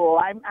elementary school.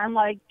 I'm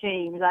like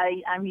James.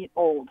 I'm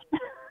old.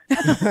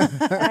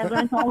 I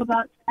learned all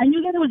about. I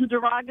knew that it was a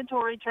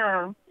derogatory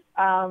term.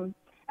 I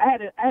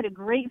had a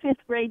great 5th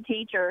grade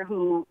teacher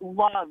who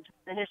loved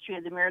the history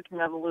of the American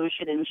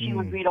Revolution, and she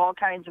would read all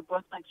kinds of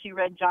books. Like she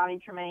read Johnny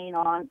Tremain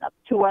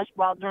to us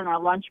during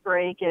our lunch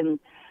break, and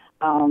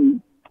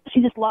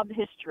she just loved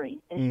history,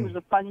 and she was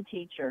a fun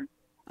teacher.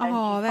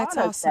 Oh, that's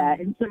awesome! That.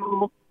 And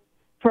so,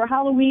 for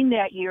Halloween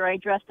that year, I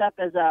dressed up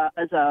as a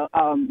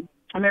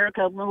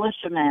America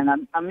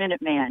militiaman, a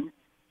Minuteman.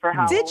 For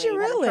Halloween. Did you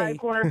really? The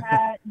tricorner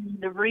hat,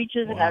 and the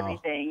breeches, and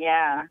everything.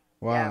 Yeah.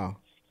 Wow. Yeah.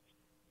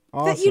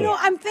 Awesome.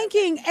 I'm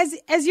thinking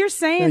as you're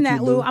saying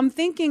that, Lou, I'm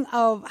thinking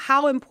of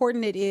how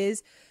important it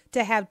is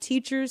to have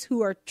teachers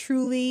who are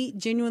truly,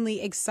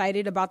 genuinely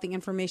excited about the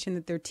information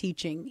that they're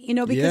teaching.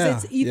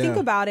 Because you think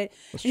about it,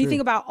 and you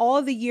think about all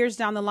of the years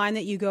down the line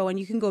that you go, and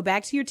you can go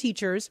back to your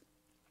teachers.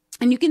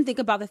 And you can think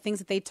about the things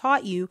that they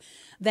taught you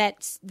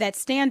that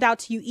stand out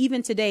to you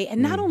even today.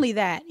 And not only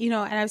that, and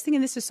I was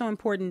thinking this is so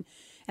important.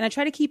 And I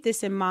try to keep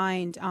this in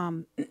mind,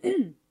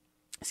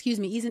 excuse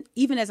me,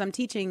 even as I'm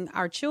teaching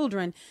our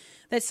children,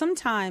 that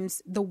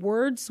sometimes the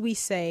words we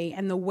say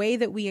and the way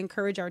that we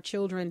encourage our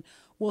children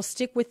will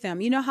stick with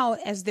them. You know how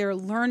as they're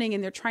learning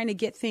and they're trying to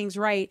get things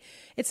right,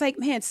 it's like,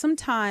 man,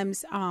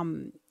 sometimes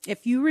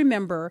if you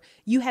remember,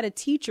 you had a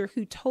teacher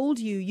who told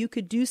you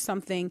could do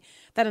something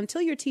that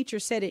until your teacher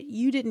said it,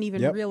 you didn't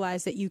even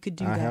realize that you could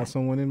do that. I have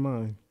someone in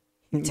mind.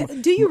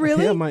 Do you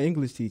really? Yeah, my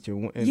English teacher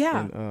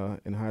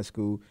in high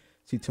school.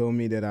 She told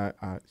me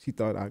that she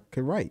thought I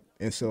could write.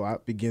 And so I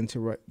began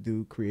to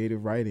do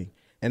creative writing.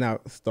 And I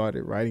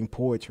started writing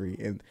poetry.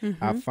 And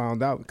I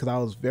found out, because I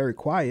was very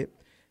quiet,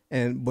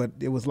 but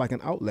it was like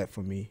an outlet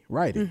for me,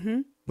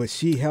 writing. But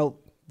she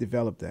helped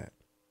develop that.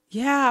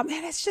 Yeah,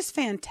 man, it's just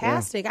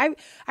fantastic. Yeah.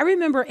 I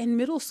remember in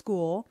middle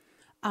school,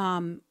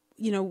 when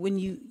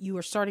you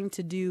were starting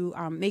to do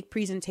make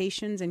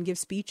presentations and give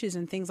speeches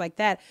and things like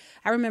that.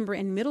 I remember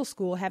in middle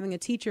school having a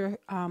teacher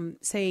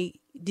say,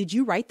 "Did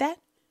you write that?"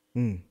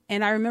 And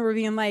I remember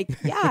being like,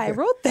 "Yeah, I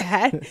wrote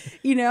that,"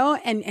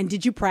 and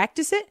did you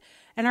practice it?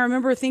 And I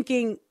remember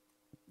thinking,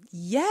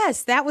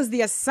 yes, that was the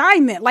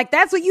assignment. Like,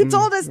 that's what you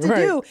told us to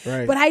do.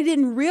 Right. But I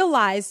didn't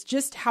realize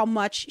just how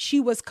much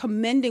she was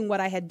commending what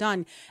I had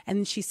done.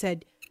 And she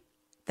said,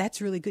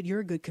 "That's really good.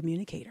 You're a good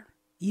communicator.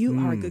 You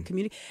are a good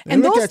communicator."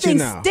 And those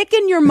things stick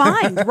in your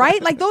mind,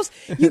 right? Like those,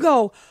 you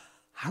go,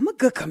 I'm a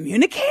good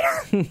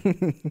communicator.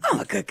 I'm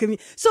a good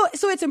communicator.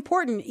 So it's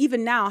important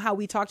even now how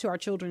we talk to our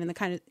children and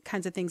the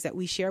kinds of things that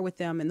we share with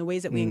them and the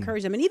ways that we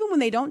encourage them. And even when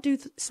they don't do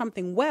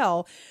something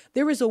well,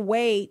 there is a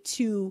way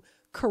to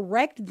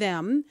correct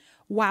them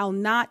while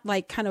not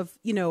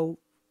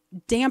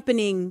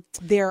dampening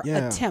their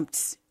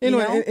attempts.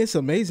 It's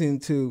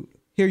amazing to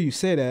hear you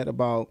say that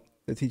about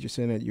the teacher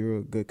saying that you're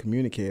a good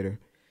communicator,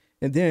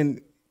 and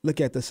then look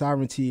at the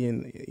sovereignty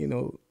and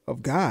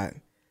of God.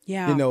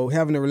 Yeah. You know,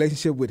 having a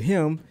relationship with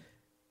him,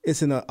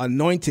 it's an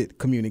anointed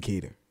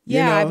communicator.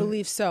 Yeah, you know? I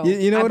believe so.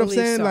 You know what I'm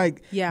saying? So.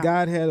 Like,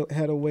 God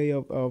had a way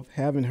of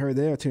having her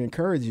there to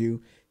encourage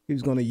you. He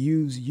was going to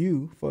use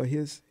you for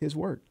his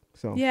work.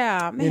 So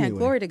yeah, man, anyway,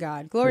 glory to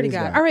God. Glory to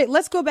God. All right,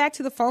 let's go back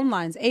to the phone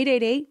lines.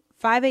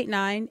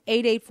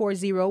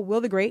 888-589-8840. Will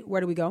the Great,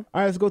 where do we go? All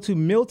right, let's go to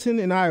Milton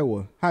in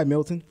Iowa. Hi,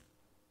 Milton.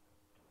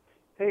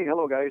 Hey,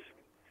 hello, guys.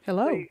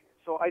 Hello. Hey,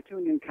 so I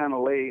tuned in kind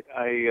of late.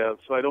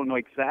 So I don't know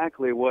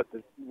exactly what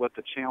the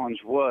challenge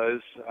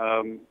was,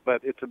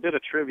 but it's a bit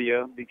of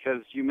trivia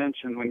because you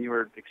mentioned when you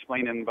were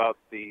explaining about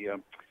the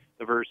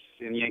verse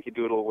in Yankee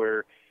Doodle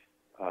where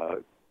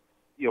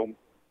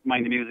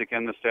mind the music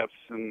and the steps,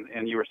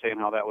 and you were saying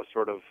how that was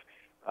sort of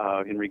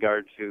in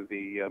regard to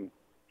the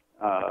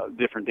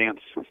different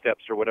dance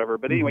steps or whatever.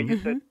 But anyway, you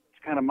said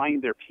to kind of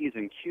mind their P's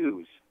and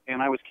Q's,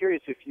 and I was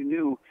curious if you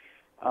knew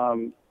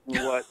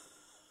what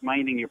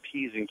minding your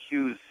P's and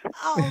Q's.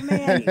 Oh,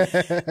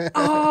 man.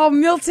 Oh,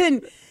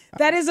 Milton,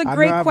 that is a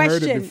great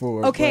question. Heard it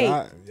before,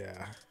 okay.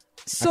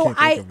 So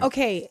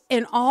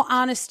in all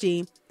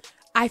honesty,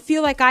 I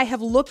feel like I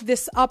have looked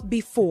this up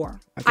before.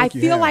 I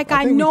feel like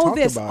I know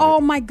this.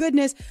 Oh, my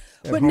goodness.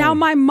 But now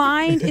my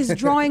mind is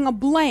drawing a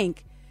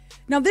blank.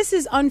 Now, this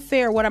is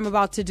unfair what I'm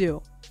about to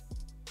do.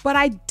 But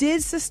I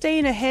did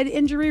sustain a head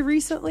injury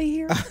recently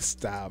here.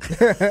 Stop.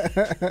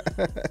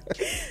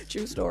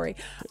 True story.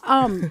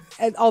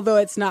 Although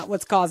it's not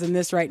what's causing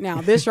this right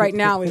now. This right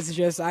now is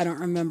just, I don't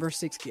remember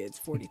 6 kids,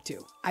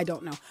 42. I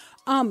don't know.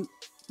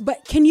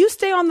 But can you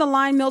stay on the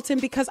line, Milton?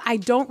 Because I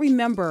don't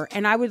remember.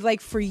 And I would like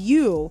for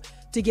you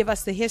to give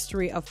us the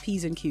history of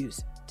P's and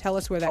Q's. Tell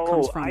us where that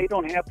comes from. I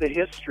don't have the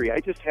history. I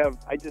just have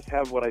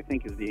what I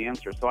think is the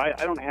answer. So I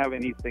don't have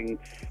anything,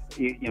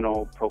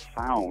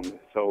 profound.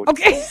 So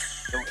okay,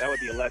 that would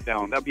be a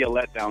letdown. That'd be a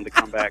letdown to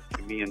come back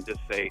to me and just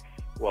say,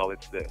 well,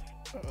 it's this.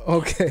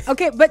 Okay.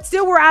 Okay, but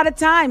still we're out of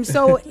time.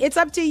 So it's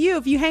up to you.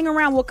 If you hang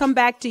around, we'll come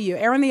back to you.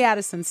 Aaron the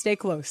Addison, stay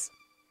close.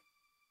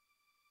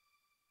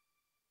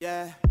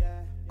 Yeah.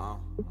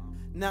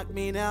 Knocked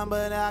me down,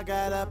 but I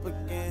got up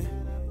again.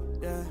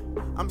 Yeah,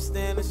 I'm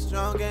standing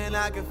strong and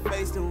I can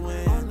face the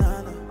wind.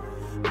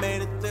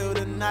 Made it through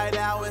the night,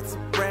 now it's a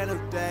brand new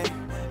day.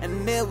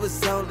 And it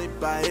was only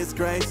by His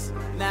grace.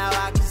 Now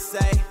I can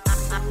say,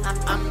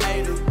 I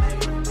made it.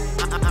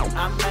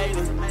 I made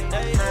it.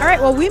 All right,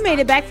 well, we made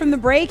it back from the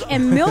break,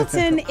 and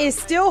Milton is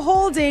still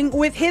holding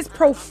with his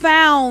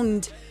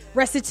profound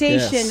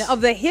recitation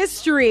of the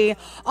history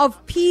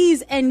of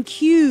P's and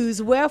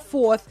Q's.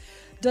 Wherefore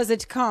does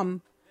it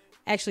come?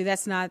 Actually,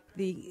 that's not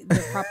the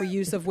proper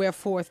use of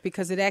wherefore,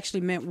 because it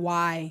actually meant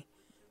why.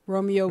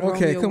 Romeo,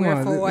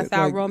 wherefore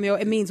thou Romeo.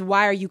 It means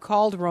why are you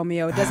called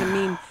Romeo? It doesn't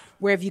mean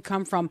where have you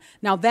come from.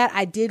 Now that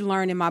I did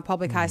learn in my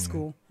public high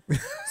school.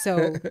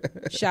 So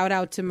shout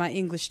out to my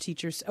English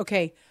teachers.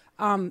 Okay.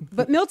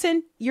 But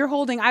Milton, you're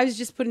holding. I was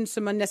just putting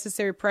some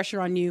unnecessary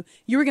pressure on you.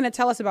 You were going to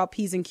tell us about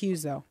P's and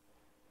Q's, though.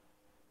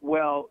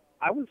 Well,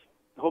 I was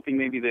hoping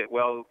maybe that,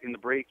 in the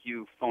break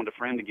you phoned a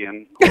friend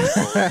again and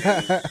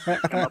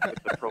come up with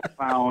a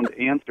profound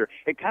answer.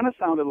 It kind of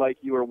sounded like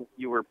you were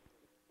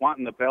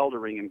wanting the bell to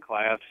ring in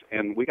class,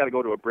 and we got to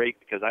go to a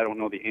break because I don't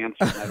know the answer.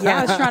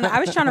 I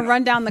was trying to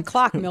run down the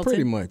clock, Milton.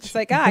 Pretty much. It's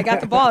like, I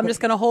got the ball. I'm just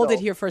going to hold it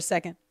here for a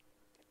second.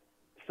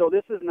 So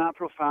this is not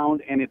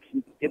profound, and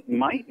it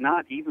might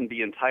not even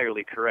be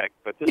entirely correct,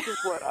 but this is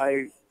what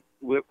I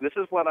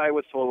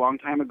was told a long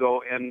time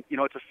ago, and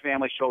it's a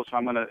family show, so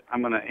I'm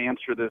gonna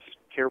answer this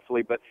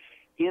carefully. But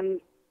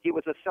it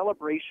was a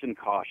celebration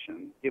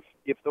caution.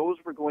 If those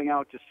were going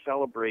out to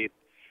celebrate,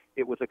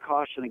 it was a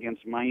caution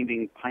against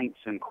minding pints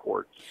and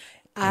quarts.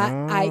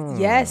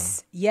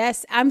 Yes.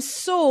 I'm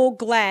so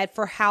glad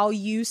for how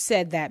you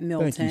said that,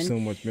 Milton. Thank you so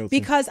much, Milton.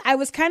 Because I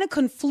was kind of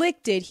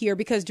conflicted here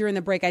because during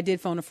the break I did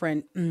phone a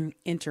friend,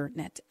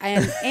 internet,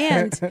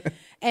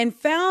 and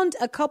found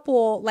a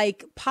couple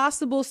like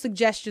possible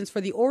suggestions for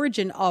the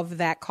origin of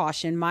that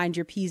caution, mind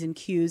your P's and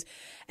Q's.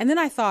 And then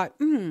I thought,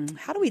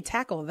 how do we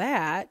tackle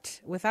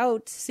that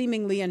without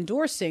seemingly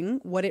endorsing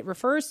what it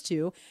refers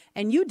to?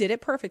 And you did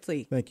it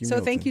perfectly. Thank you, So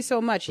Milton. thank you so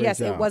much. Great Yes,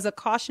 job. It was a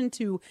caution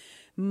to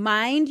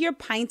mind your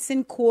pints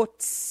and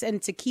quarts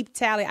and to keep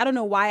tally. I don't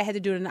know why I had to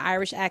do it in an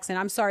Irish accent.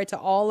 I'm sorry to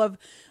all of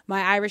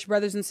my Irish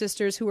brothers and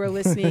sisters who are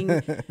listening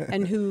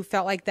and who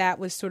felt like that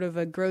was sort of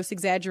a gross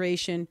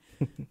exaggeration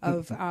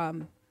of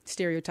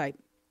stereotype.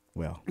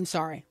 Well, I'm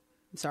sorry.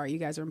 You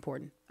guys are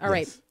important. All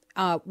right.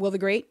 Will the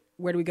Great,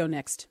 where do we go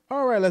next?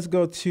 All right, let's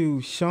go to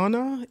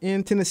Shauna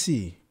in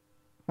Tennessee.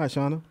 Hi,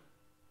 Shauna.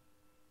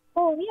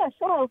 Oh, yes.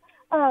 So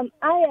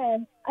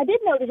I did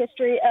know the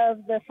history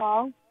of the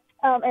song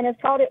and have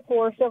taught it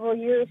for several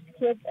years to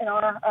kids in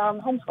our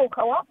homeschool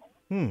co-op.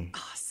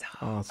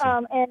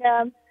 Awesome.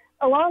 And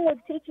along with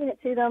teaching it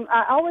to them,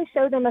 I always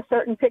show them a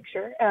certain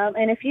picture.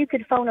 And if you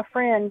could phone a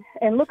friend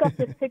and look up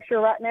this picture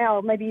right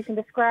now, maybe you can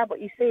describe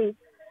what you see.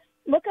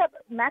 Look up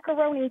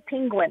macaroni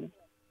penguin.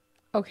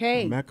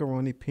 Okay.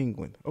 Macaroni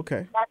penguin.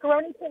 Okay.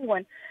 Macaroni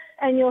penguin.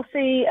 and you'll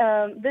see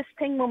this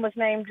penguin was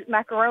named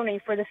Macaroni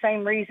for the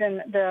same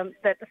reason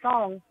that the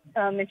song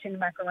mentioned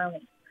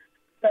macaroni.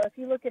 So if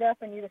you look it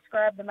up and you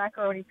describe the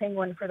macaroni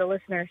penguin for the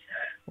listeners,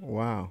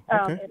 wow,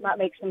 okay. It might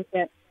make some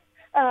sense.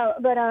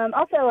 But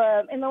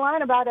also in the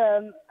line about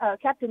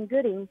Captain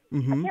Gooding, I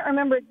can't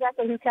remember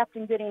exactly who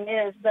Captain Gooding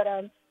is, but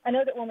I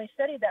know that when we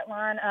studied that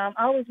line, I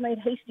always made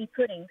hasty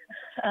pudding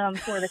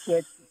for the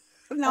kids.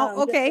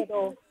 No, okay.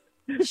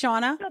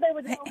 Shauna? So they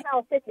would know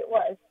how thick it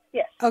was.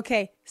 Yes.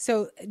 Okay,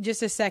 so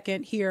just a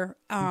second here.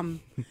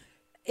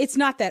 It's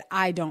not that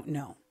I don't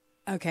know,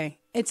 okay?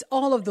 It's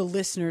all of the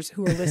listeners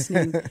who are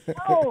listening,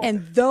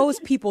 and those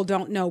people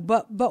don't know.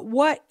 But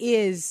what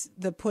is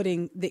the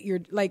pudding that you're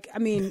like? I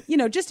mean,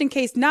 just in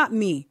case, not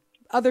me,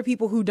 other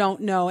people who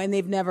don't know and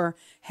they've never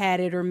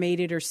had it or made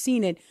it or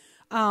seen it.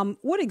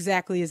 What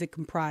exactly is it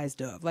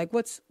comprised of? Like,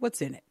 what's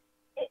in it?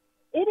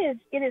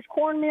 It is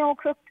cornmeal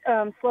cooked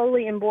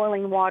slowly in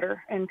boiling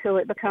water until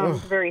it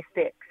becomes very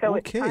thick. So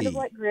it's kind of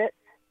like grits,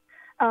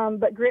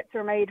 but grits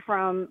are made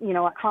from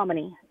like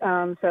hominy.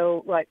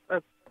 So like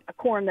a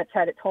corn that's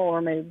had its hull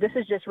removed. This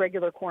is just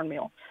regular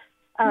cornmeal.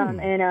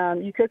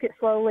 And you cook it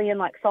slowly in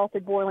like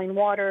salted boiling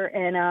water.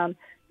 And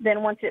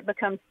then once it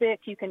becomes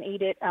thick, you can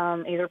eat it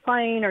either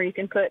plain, or you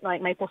can put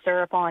like maple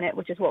syrup on it,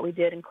 which is what we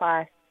did in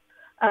class.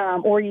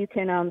 Or you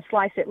can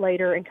slice it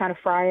later and kind of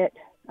fry it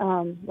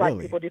like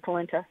people do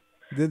polenta.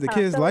 Did the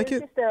kids like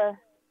it?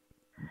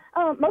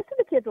 Most of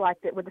the kids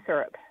liked it with the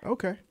syrup.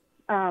 Okay.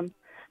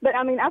 But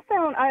I mean,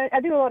 I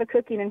do a lot of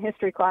cooking and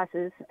history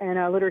classes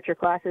and literature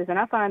classes, and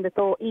I find that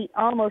they'll eat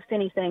almost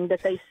anything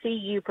that they see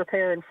you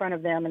prepare in front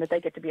of them and that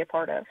they get to be a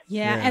part of.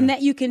 Yeah, and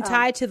that you can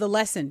tie to the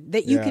lesson,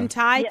 that you can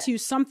tie to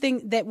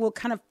something that will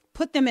kind of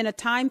put them in a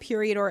time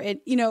period, or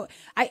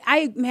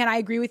I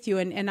agree with you,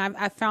 and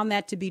I found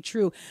that to be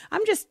true.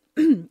 I'm just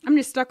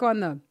stuck on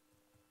the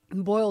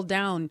boiled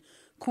down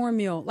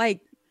cornmeal.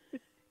 Like,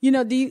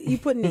 do you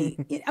put any?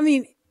 I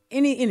mean,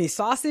 any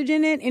sausage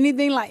in it?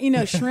 Anything like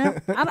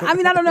shrimp? I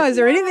don't know. Is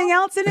there anything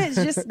else in it?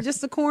 It's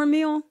just the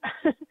cornmeal,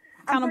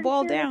 kind of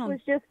boiled down. It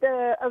was just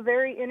a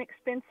very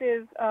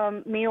inexpensive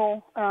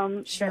meal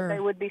that they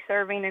would be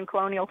serving in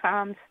colonial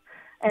times,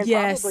 and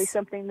probably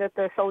something that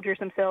the soldiers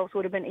themselves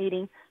would have been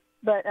eating.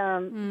 But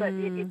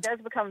it does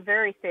become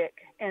very thick,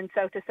 and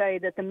so to say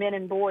that the men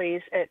and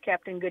boys at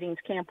Captain Gooding's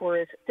camp were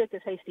as thick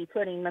as hasty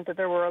pudding meant that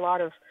there were a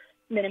lot of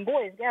men and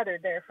boys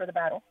gathered there for the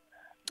battle.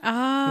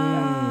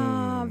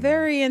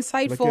 Very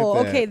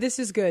insightful. Okay, this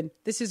is good.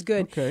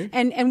 Okay.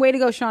 And way to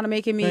go, Shauna,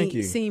 making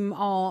me seem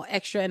all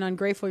extra and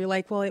ungrateful. You're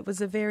like, well, it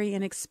was a very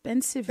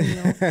inexpensive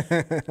meal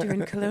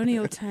during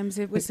colonial times.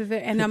 It was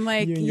and I'm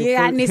like,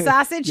 got any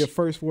sausage? Your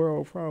first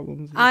world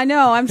problems. I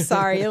know. I'm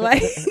sorry. You're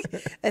like,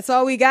 that's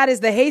all we got is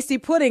the hasty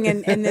pudding,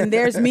 and then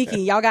there's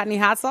Miki. Y'all got any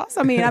hot sauce?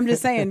 I mean, I'm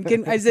just saying,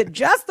 is it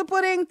just the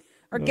pudding,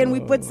 or can we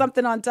put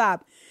something on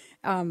top?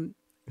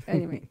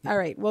 Anyway, all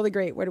right. Well, the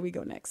great. Where do we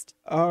go next?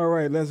 All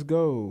right, let's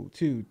go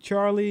to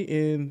Charlie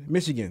in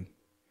Michigan.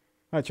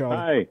 Hi, Charlie.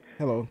 Hi.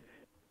 Hello.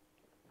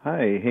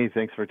 Hi. Hey,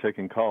 thanks for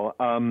taking call.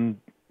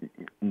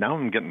 Now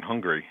I'm getting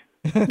hungry.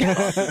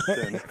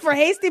 For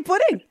hasty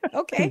pudding.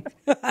 Okay.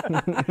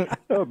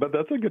 Oh, but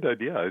that's a good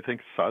idea. I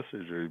think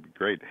sausage would be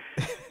great.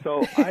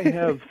 So I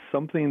have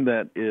something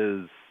that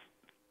is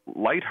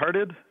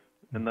lighthearted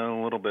and then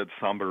a little bit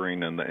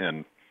sombering in the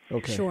end.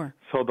 Okay. Sure.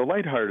 So the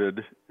lighthearted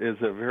is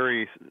a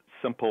very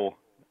simple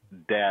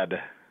dad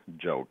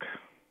joke.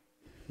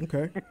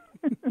 Okay.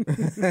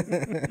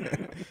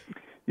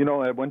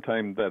 At one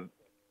time that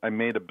I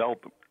made a belt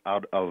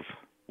out of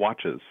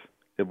watches.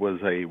 It was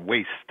a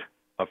waste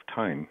of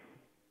time.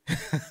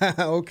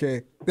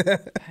 Okay.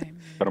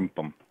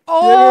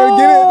 Oh!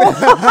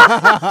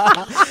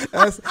 Get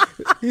it?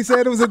 He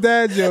said it was a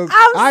dad joke.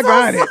 I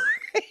got it.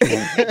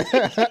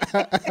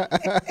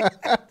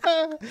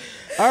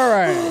 All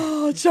right.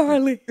 Oh,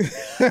 Charlie.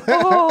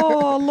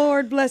 Oh,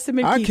 Lord bless him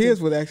and Our keep kids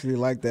him. would actually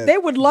like that. They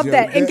would love joke.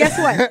 that. And guess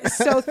what?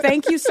 So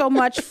thank you so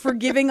much for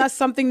giving us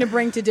something to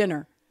bring to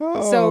dinner.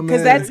 Oh, so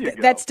because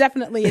that's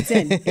definitely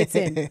it's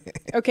in.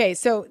 Okay,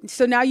 so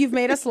now you've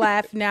made us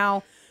laugh.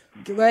 Now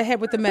go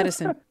ahead with the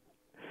medicine.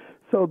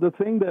 So the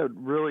thing that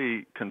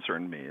really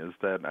concerned me is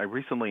that I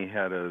recently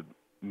had a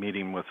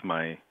meeting with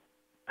my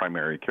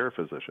primary care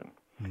physician.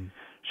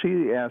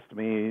 She asked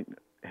me,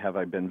 have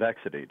I been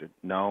vaccinated?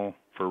 No,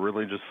 for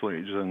religious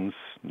reasons,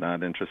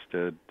 not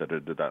interested,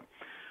 da-da-da-da.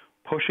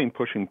 Pushing.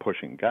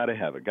 Gotta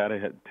have it,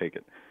 take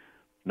it.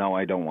 No,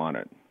 I don't want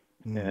it.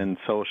 And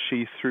so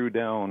she threw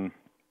down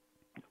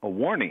a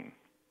warning.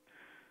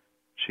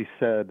 She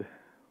said,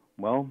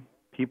 well,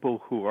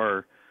 people who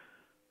are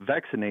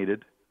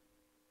vaccinated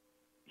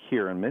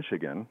here in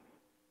Michigan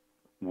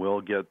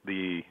will get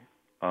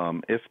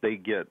if they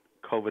get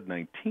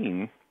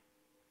COVID-19,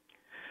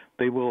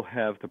 they will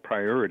have the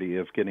priority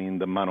of getting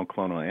the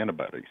monoclonal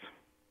antibodies.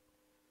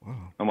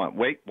 Wow. I'm like,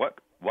 wait, what?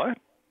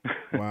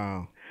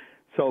 Wow.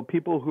 So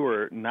people who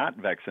are not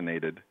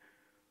vaccinated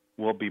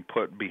will be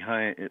put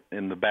behind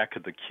in the back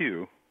of the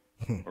queue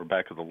or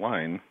back of the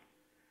line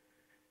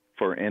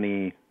for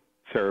any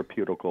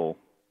therapeutical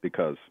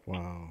because.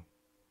 Wow.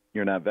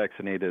 you're not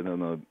vaccinated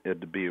and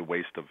it'd be a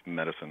waste of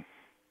medicine.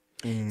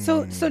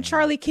 So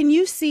Charlie, can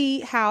you see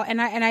how,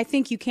 and I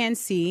think you can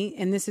see,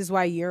 and this is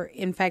why you're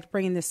in fact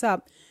bringing this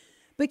up,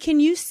 but can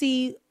you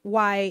see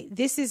why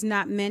this is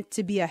not meant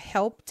to be a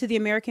help to the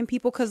American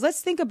people? Because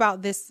let's think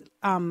about this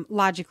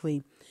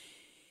logically.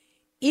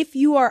 If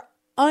you are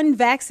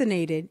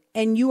unvaccinated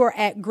and you are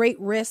at great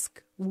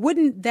risk,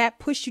 wouldn't that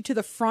push you to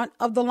the front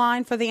of the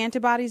line for the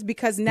antibodies?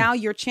 Because now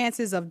your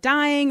chances of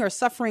dying or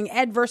suffering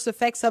adverse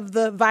effects of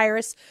the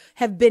virus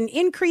have been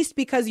increased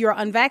because you're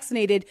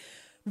unvaccinated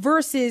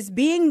versus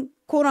being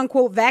quote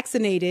unquote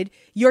vaccinated.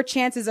 Your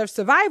chances of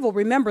survival,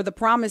 remember the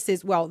promise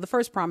is, well, the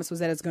first promise was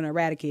that it's going to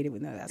eradicate it. We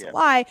know that's a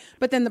lie.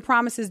 But then the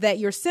promise is that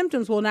your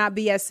symptoms will not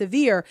be as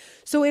severe.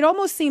 So it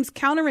almost seems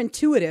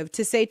counterintuitive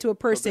to say to a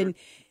person,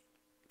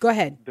 go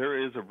ahead. There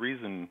is a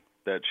reason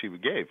that she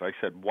gave. I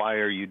said, why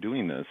are you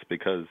doing this?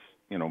 Because,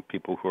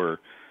 people who are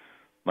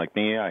like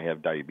me, I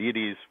have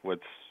diabetes. You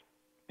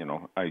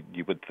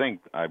would think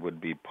I would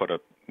be put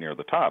up near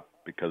the top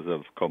because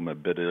of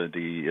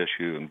comorbidity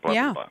issue and blah,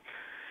 blah, blah.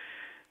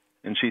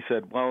 And she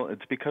said, well,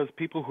 it's because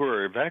people who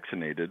are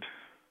vaccinated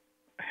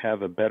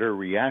have a better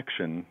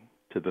reaction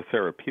to the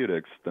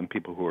therapeutics than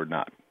people who are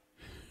not.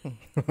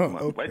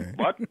 Okay. Wait,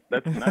 what?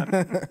 That's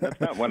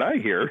not what I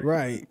hear.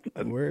 Right.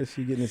 Where is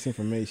she getting this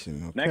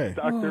information? Okay. Next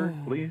doctor,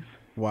 please.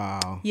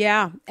 Wow.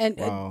 Yeah, and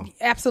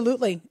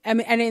absolutely. I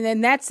mean,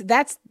 and that's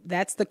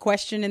the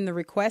question and the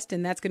request,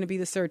 and that's going to be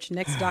the search.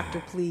 Next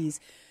doctor,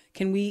 please.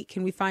 Can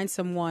we find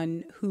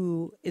someone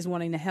who is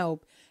wanting to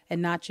help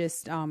and not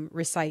just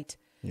recite?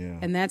 Yeah.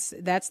 And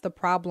that's the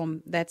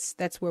problem. That's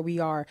where we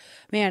are,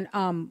 man.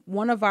 I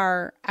want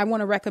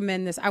to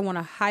recommend this. I want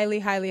to highly,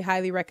 highly,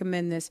 highly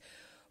recommend this.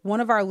 One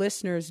of our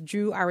listeners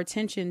drew our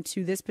attention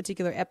to this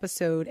particular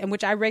episode, and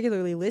which I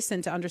regularly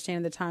listen to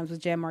Understanding the Times with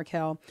Jan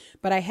Markell,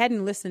 but I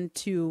hadn't listened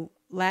to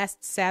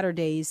last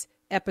Saturday's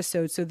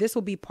episode. So this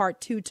will be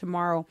part 2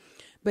 tomorrow.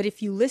 But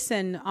if you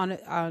listen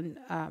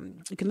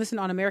you can listen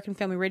on American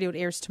Family Radio. It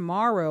airs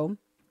tomorrow,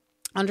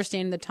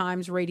 Understanding the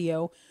Times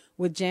Radio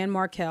with Jan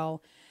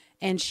Markell.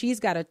 And she's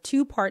got a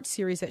 2-part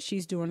series that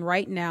she's doing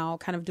right now,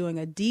 kind of doing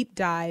a deep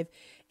dive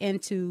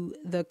into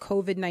the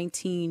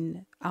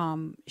COVID-19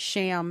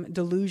 sham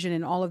delusion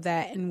and all of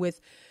that. And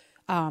with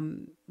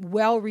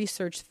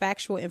well-researched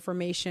factual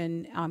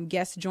information,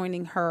 guests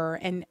joining her.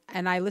 And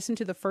I listened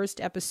to the first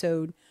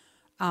episode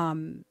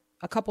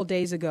a couple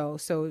days ago,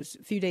 so it was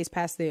a few days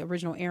past the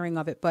original airing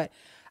of it. But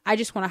I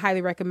just want to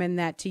highly recommend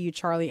that to you,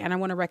 Charlie. And I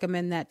want to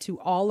recommend that to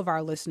all of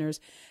our listeners.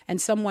 And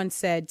someone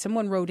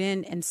wrote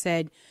in and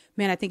said,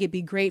 man, I think it'd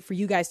be great for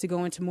you guys to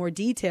go into more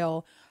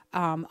detail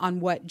on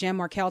what Jan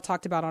Markell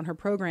talked about on her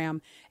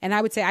program. And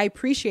I would say I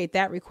appreciate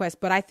that request,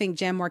 but I think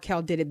Jan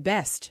Markell did it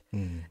best.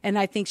 And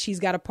I think she's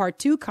got a part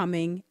 2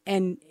 coming.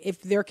 And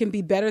if there can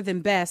be better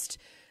than best,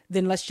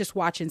 then let's just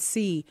watch and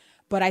see.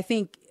 But I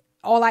think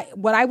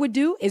what I would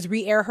do is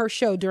re-air her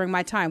show during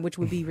my time, which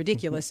would be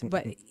ridiculous,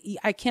 but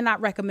I cannot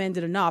recommend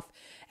it enough.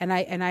 And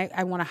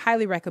I want to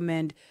highly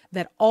recommend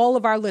that all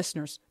of our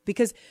listeners,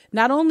 because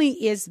not only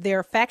is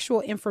there factual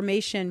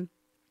information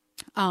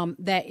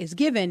that is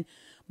given,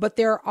 but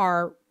there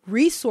are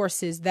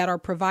resources that are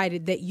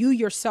provided that you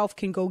yourself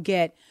can go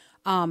get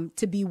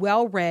to be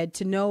well read,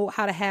 to know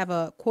how to have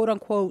a quote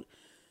unquote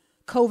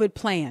COVID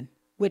plan,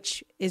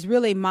 which is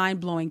really mind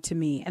blowing to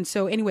me. And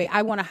so anyway,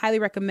 I want to highly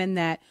recommend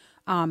that.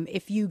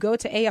 If you go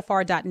to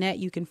afr.net,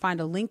 you can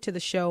find a link to the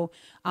show.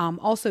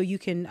 Also, you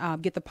can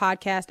get the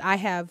podcast. I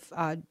have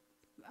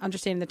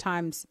Understanding the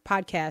Times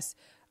podcast.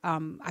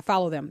 I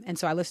follow them. And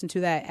so I listen to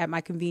that at my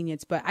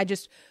convenience. But I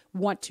just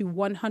want to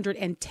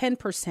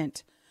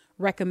 110%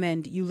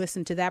 recommend you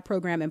listen to that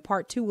program. And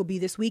part 2 will be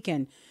this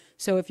weekend.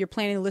 So if you're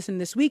planning to listen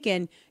this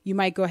weekend, you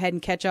might go ahead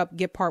and catch up,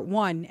 get part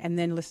 1, and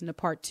then listen to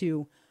part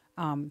 2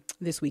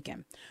 this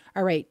weekend.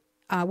 All right.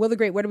 Will the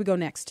Great, where do we go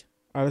next?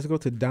 All right, let's go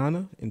to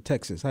Donna in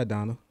Texas. Hi,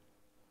 Donna.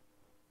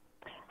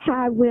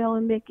 Hi, Will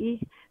and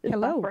Mickey. This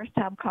Hello. is my first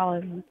time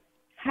calling.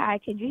 Hi,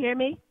 can you hear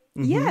me?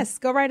 Mm-hmm. Yes,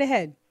 go right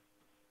ahead.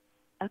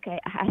 Okay,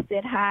 I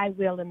said hi,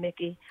 Will and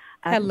Mickey.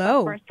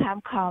 Hello. First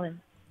time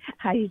calling.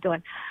 How you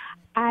doing?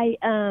 I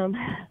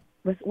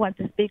want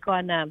to speak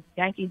on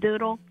Yankee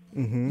Doodle.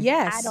 Mm-hmm.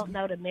 Yes. I don't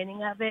know the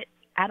meaning of it.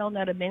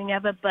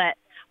 But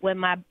when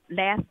my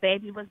last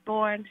baby was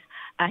born,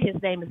 his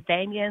name is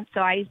Damien, so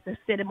I used to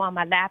sit him on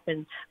my lap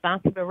and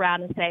bounce him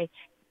around and say,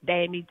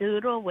 Damie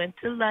Doodle went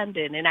to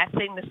London, and I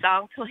sing the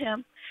song to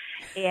him.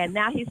 And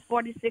now he's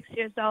 46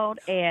 years old,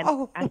 and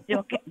I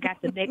still got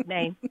the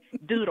nickname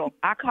Doodle.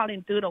 I call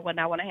him Doodle when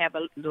I want to have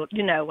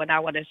when I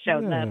want to show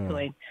love to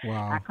him.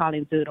 Wow. I call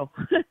him Doodle.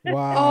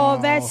 Wow.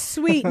 Oh, that's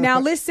sweet.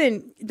 Now,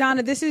 listen,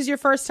 Donna, this is your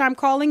first time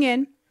calling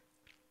in,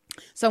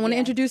 so I want to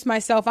introduce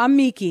myself. I'm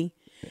Miki,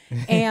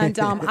 and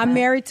I'm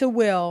married to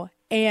Will,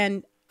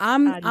 and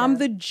I'm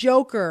the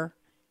joker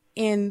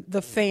in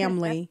the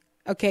family.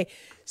 Okay,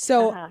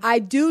 so I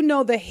do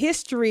know the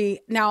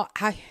history. Now,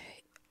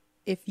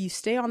 if you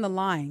stay on the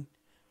line,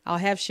 I'll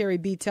have Sherry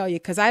B tell you,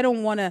 because I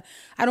don't want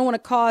to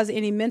cause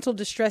any mental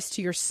distress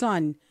to your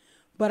son.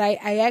 but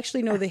I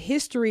actually know the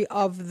history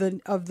of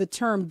the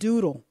term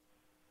doodle.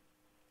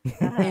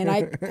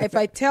 And if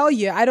I tell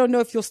you, I don't know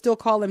if you'll still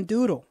call him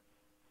Doodle.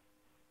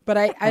 But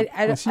I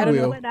don't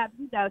know. When I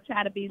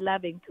try to be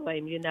loving to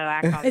him,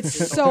 I call it's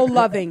so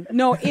loving.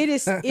 No, it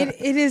is term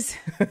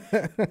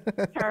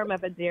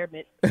of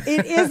endearment.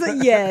 It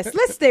is yes.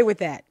 Let's stay with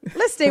that.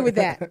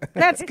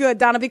 That's good,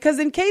 Donna, because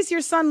in case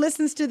your son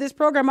listens to this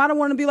program, I don't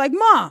want to be like,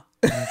 Ma.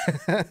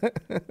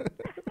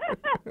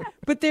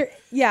 But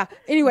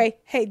anyway,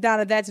 hey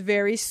Donna, that's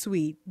very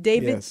sweet.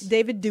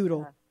 David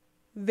Doodle.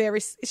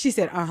 She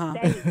said,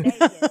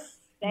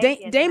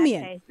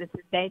 Damien. This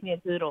is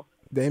Damien Doodle.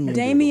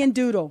 Damien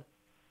Doodle.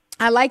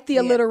 I like the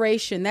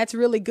alliteration. That's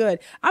really good.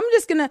 I'm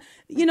just going to,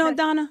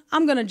 Donna,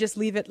 I'm going to just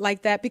leave it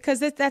like that because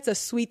that's a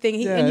sweet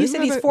thing. And you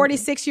said he's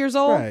 46 years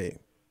old? Right.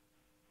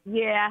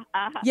 Yeah.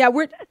 Yeah,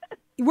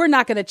 we're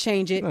not going to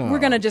change it. We're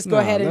going to just go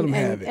ahead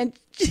and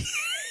she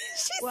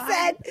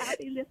said. I'll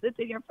be listening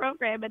to your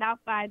program and I'll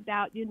find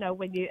out,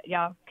 when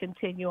y'all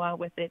continue on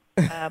with it.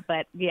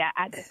 But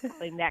I just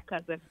call that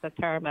because it's the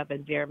term of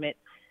endearment.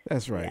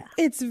 That's right.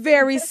 Yeah. It's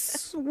very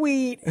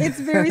sweet.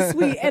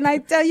 And I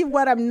tell you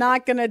what, I'm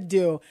not going to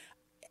do.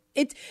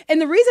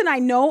 And the reason I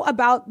know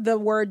about the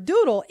word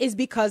doodle is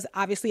because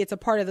obviously it's a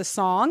part of the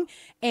song.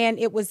 And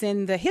it was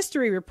in the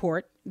history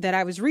report that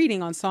I was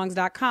reading on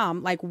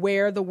songs.com, like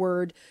where the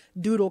word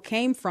doodle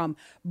came from.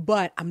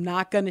 But I'm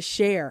not going to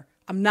share.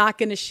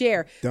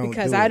 Because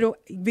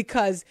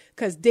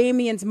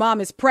Damien's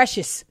mom is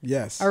precious.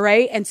 Yes. All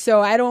right. And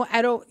so I don't,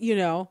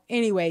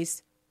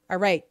 anyways. All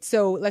right,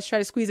 so let's try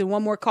to squeeze in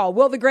one more call.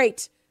 Will the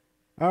Great.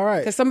 All right.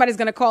 Because somebody's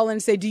going to call in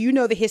and say, do you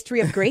know the history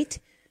of great?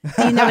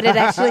 Do you know what it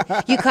actually,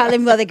 you call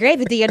him Will the Great,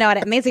 but do you know what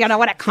it means? Do you know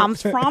what it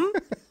comes from?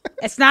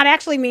 It's not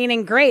actually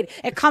meaning great.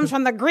 It comes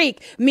from the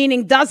Greek,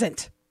 meaning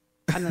doesn't.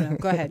 I don't know.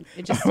 Go ahead.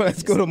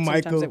 Let's go to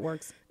Michael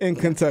in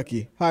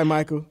Kentucky. Hi,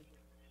 Michael.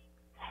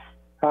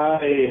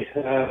 Hi,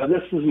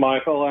 this is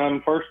Michael. I'm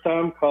a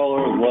first-time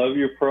caller. Love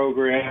your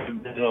program.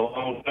 Been a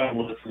long time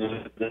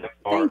listening to that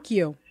part. Thank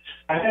you.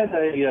 I had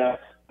a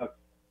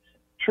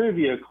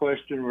trivia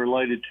question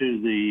related to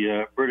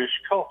the British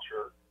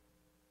culture.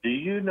 Do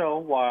you know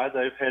why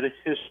they've had a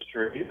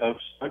history of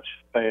such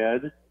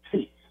bad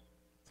teeth?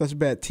 Such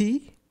bad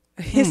teeth?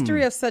 A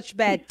history of such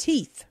bad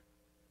teeth.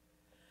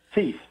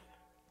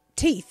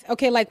 Teeth.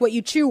 Okay, like what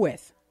you chew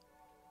with.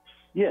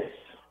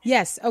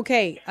 Yes.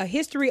 Okay. A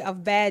history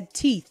of bad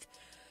teeth.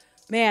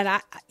 Man, I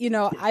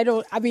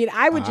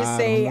would just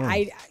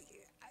say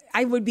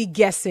I would be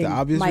guessing,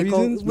 Michael.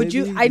 Reasons, would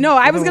you? I know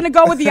I was going to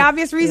go with the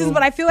obvious reasons,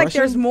 but I feel like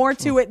there's more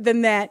to it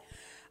than that.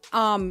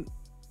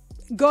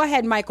 Go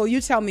ahead, Michael.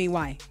 You tell me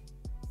why.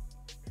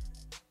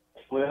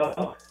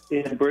 Well,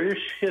 in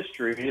British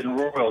history, in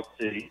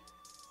royalty,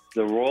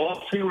 the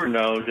royalty were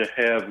known to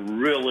have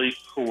really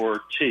poor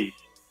teeth.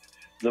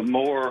 The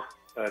more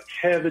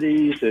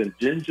cavities and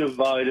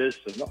gingivitis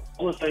and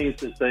all the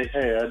things that they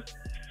had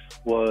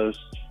was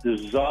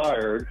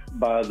desired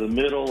by the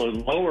middle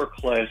and lower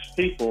class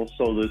people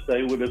so that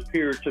they would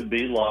appear to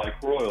be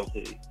like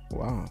royalty.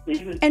 Wow.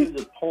 Even to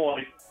the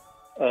point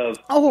of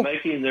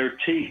making their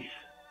teeth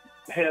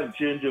have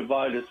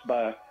gingivitis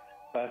by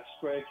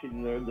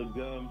scratching the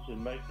gums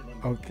and making them.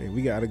 Okay,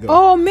 we gotta go.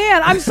 Oh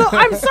man, I'm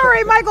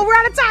sorry, Michael. We're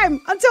out of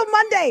time. Until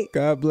Monday.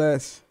 God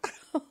bless.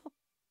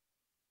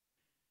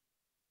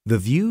 The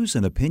views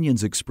and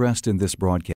opinions expressed in this broadcast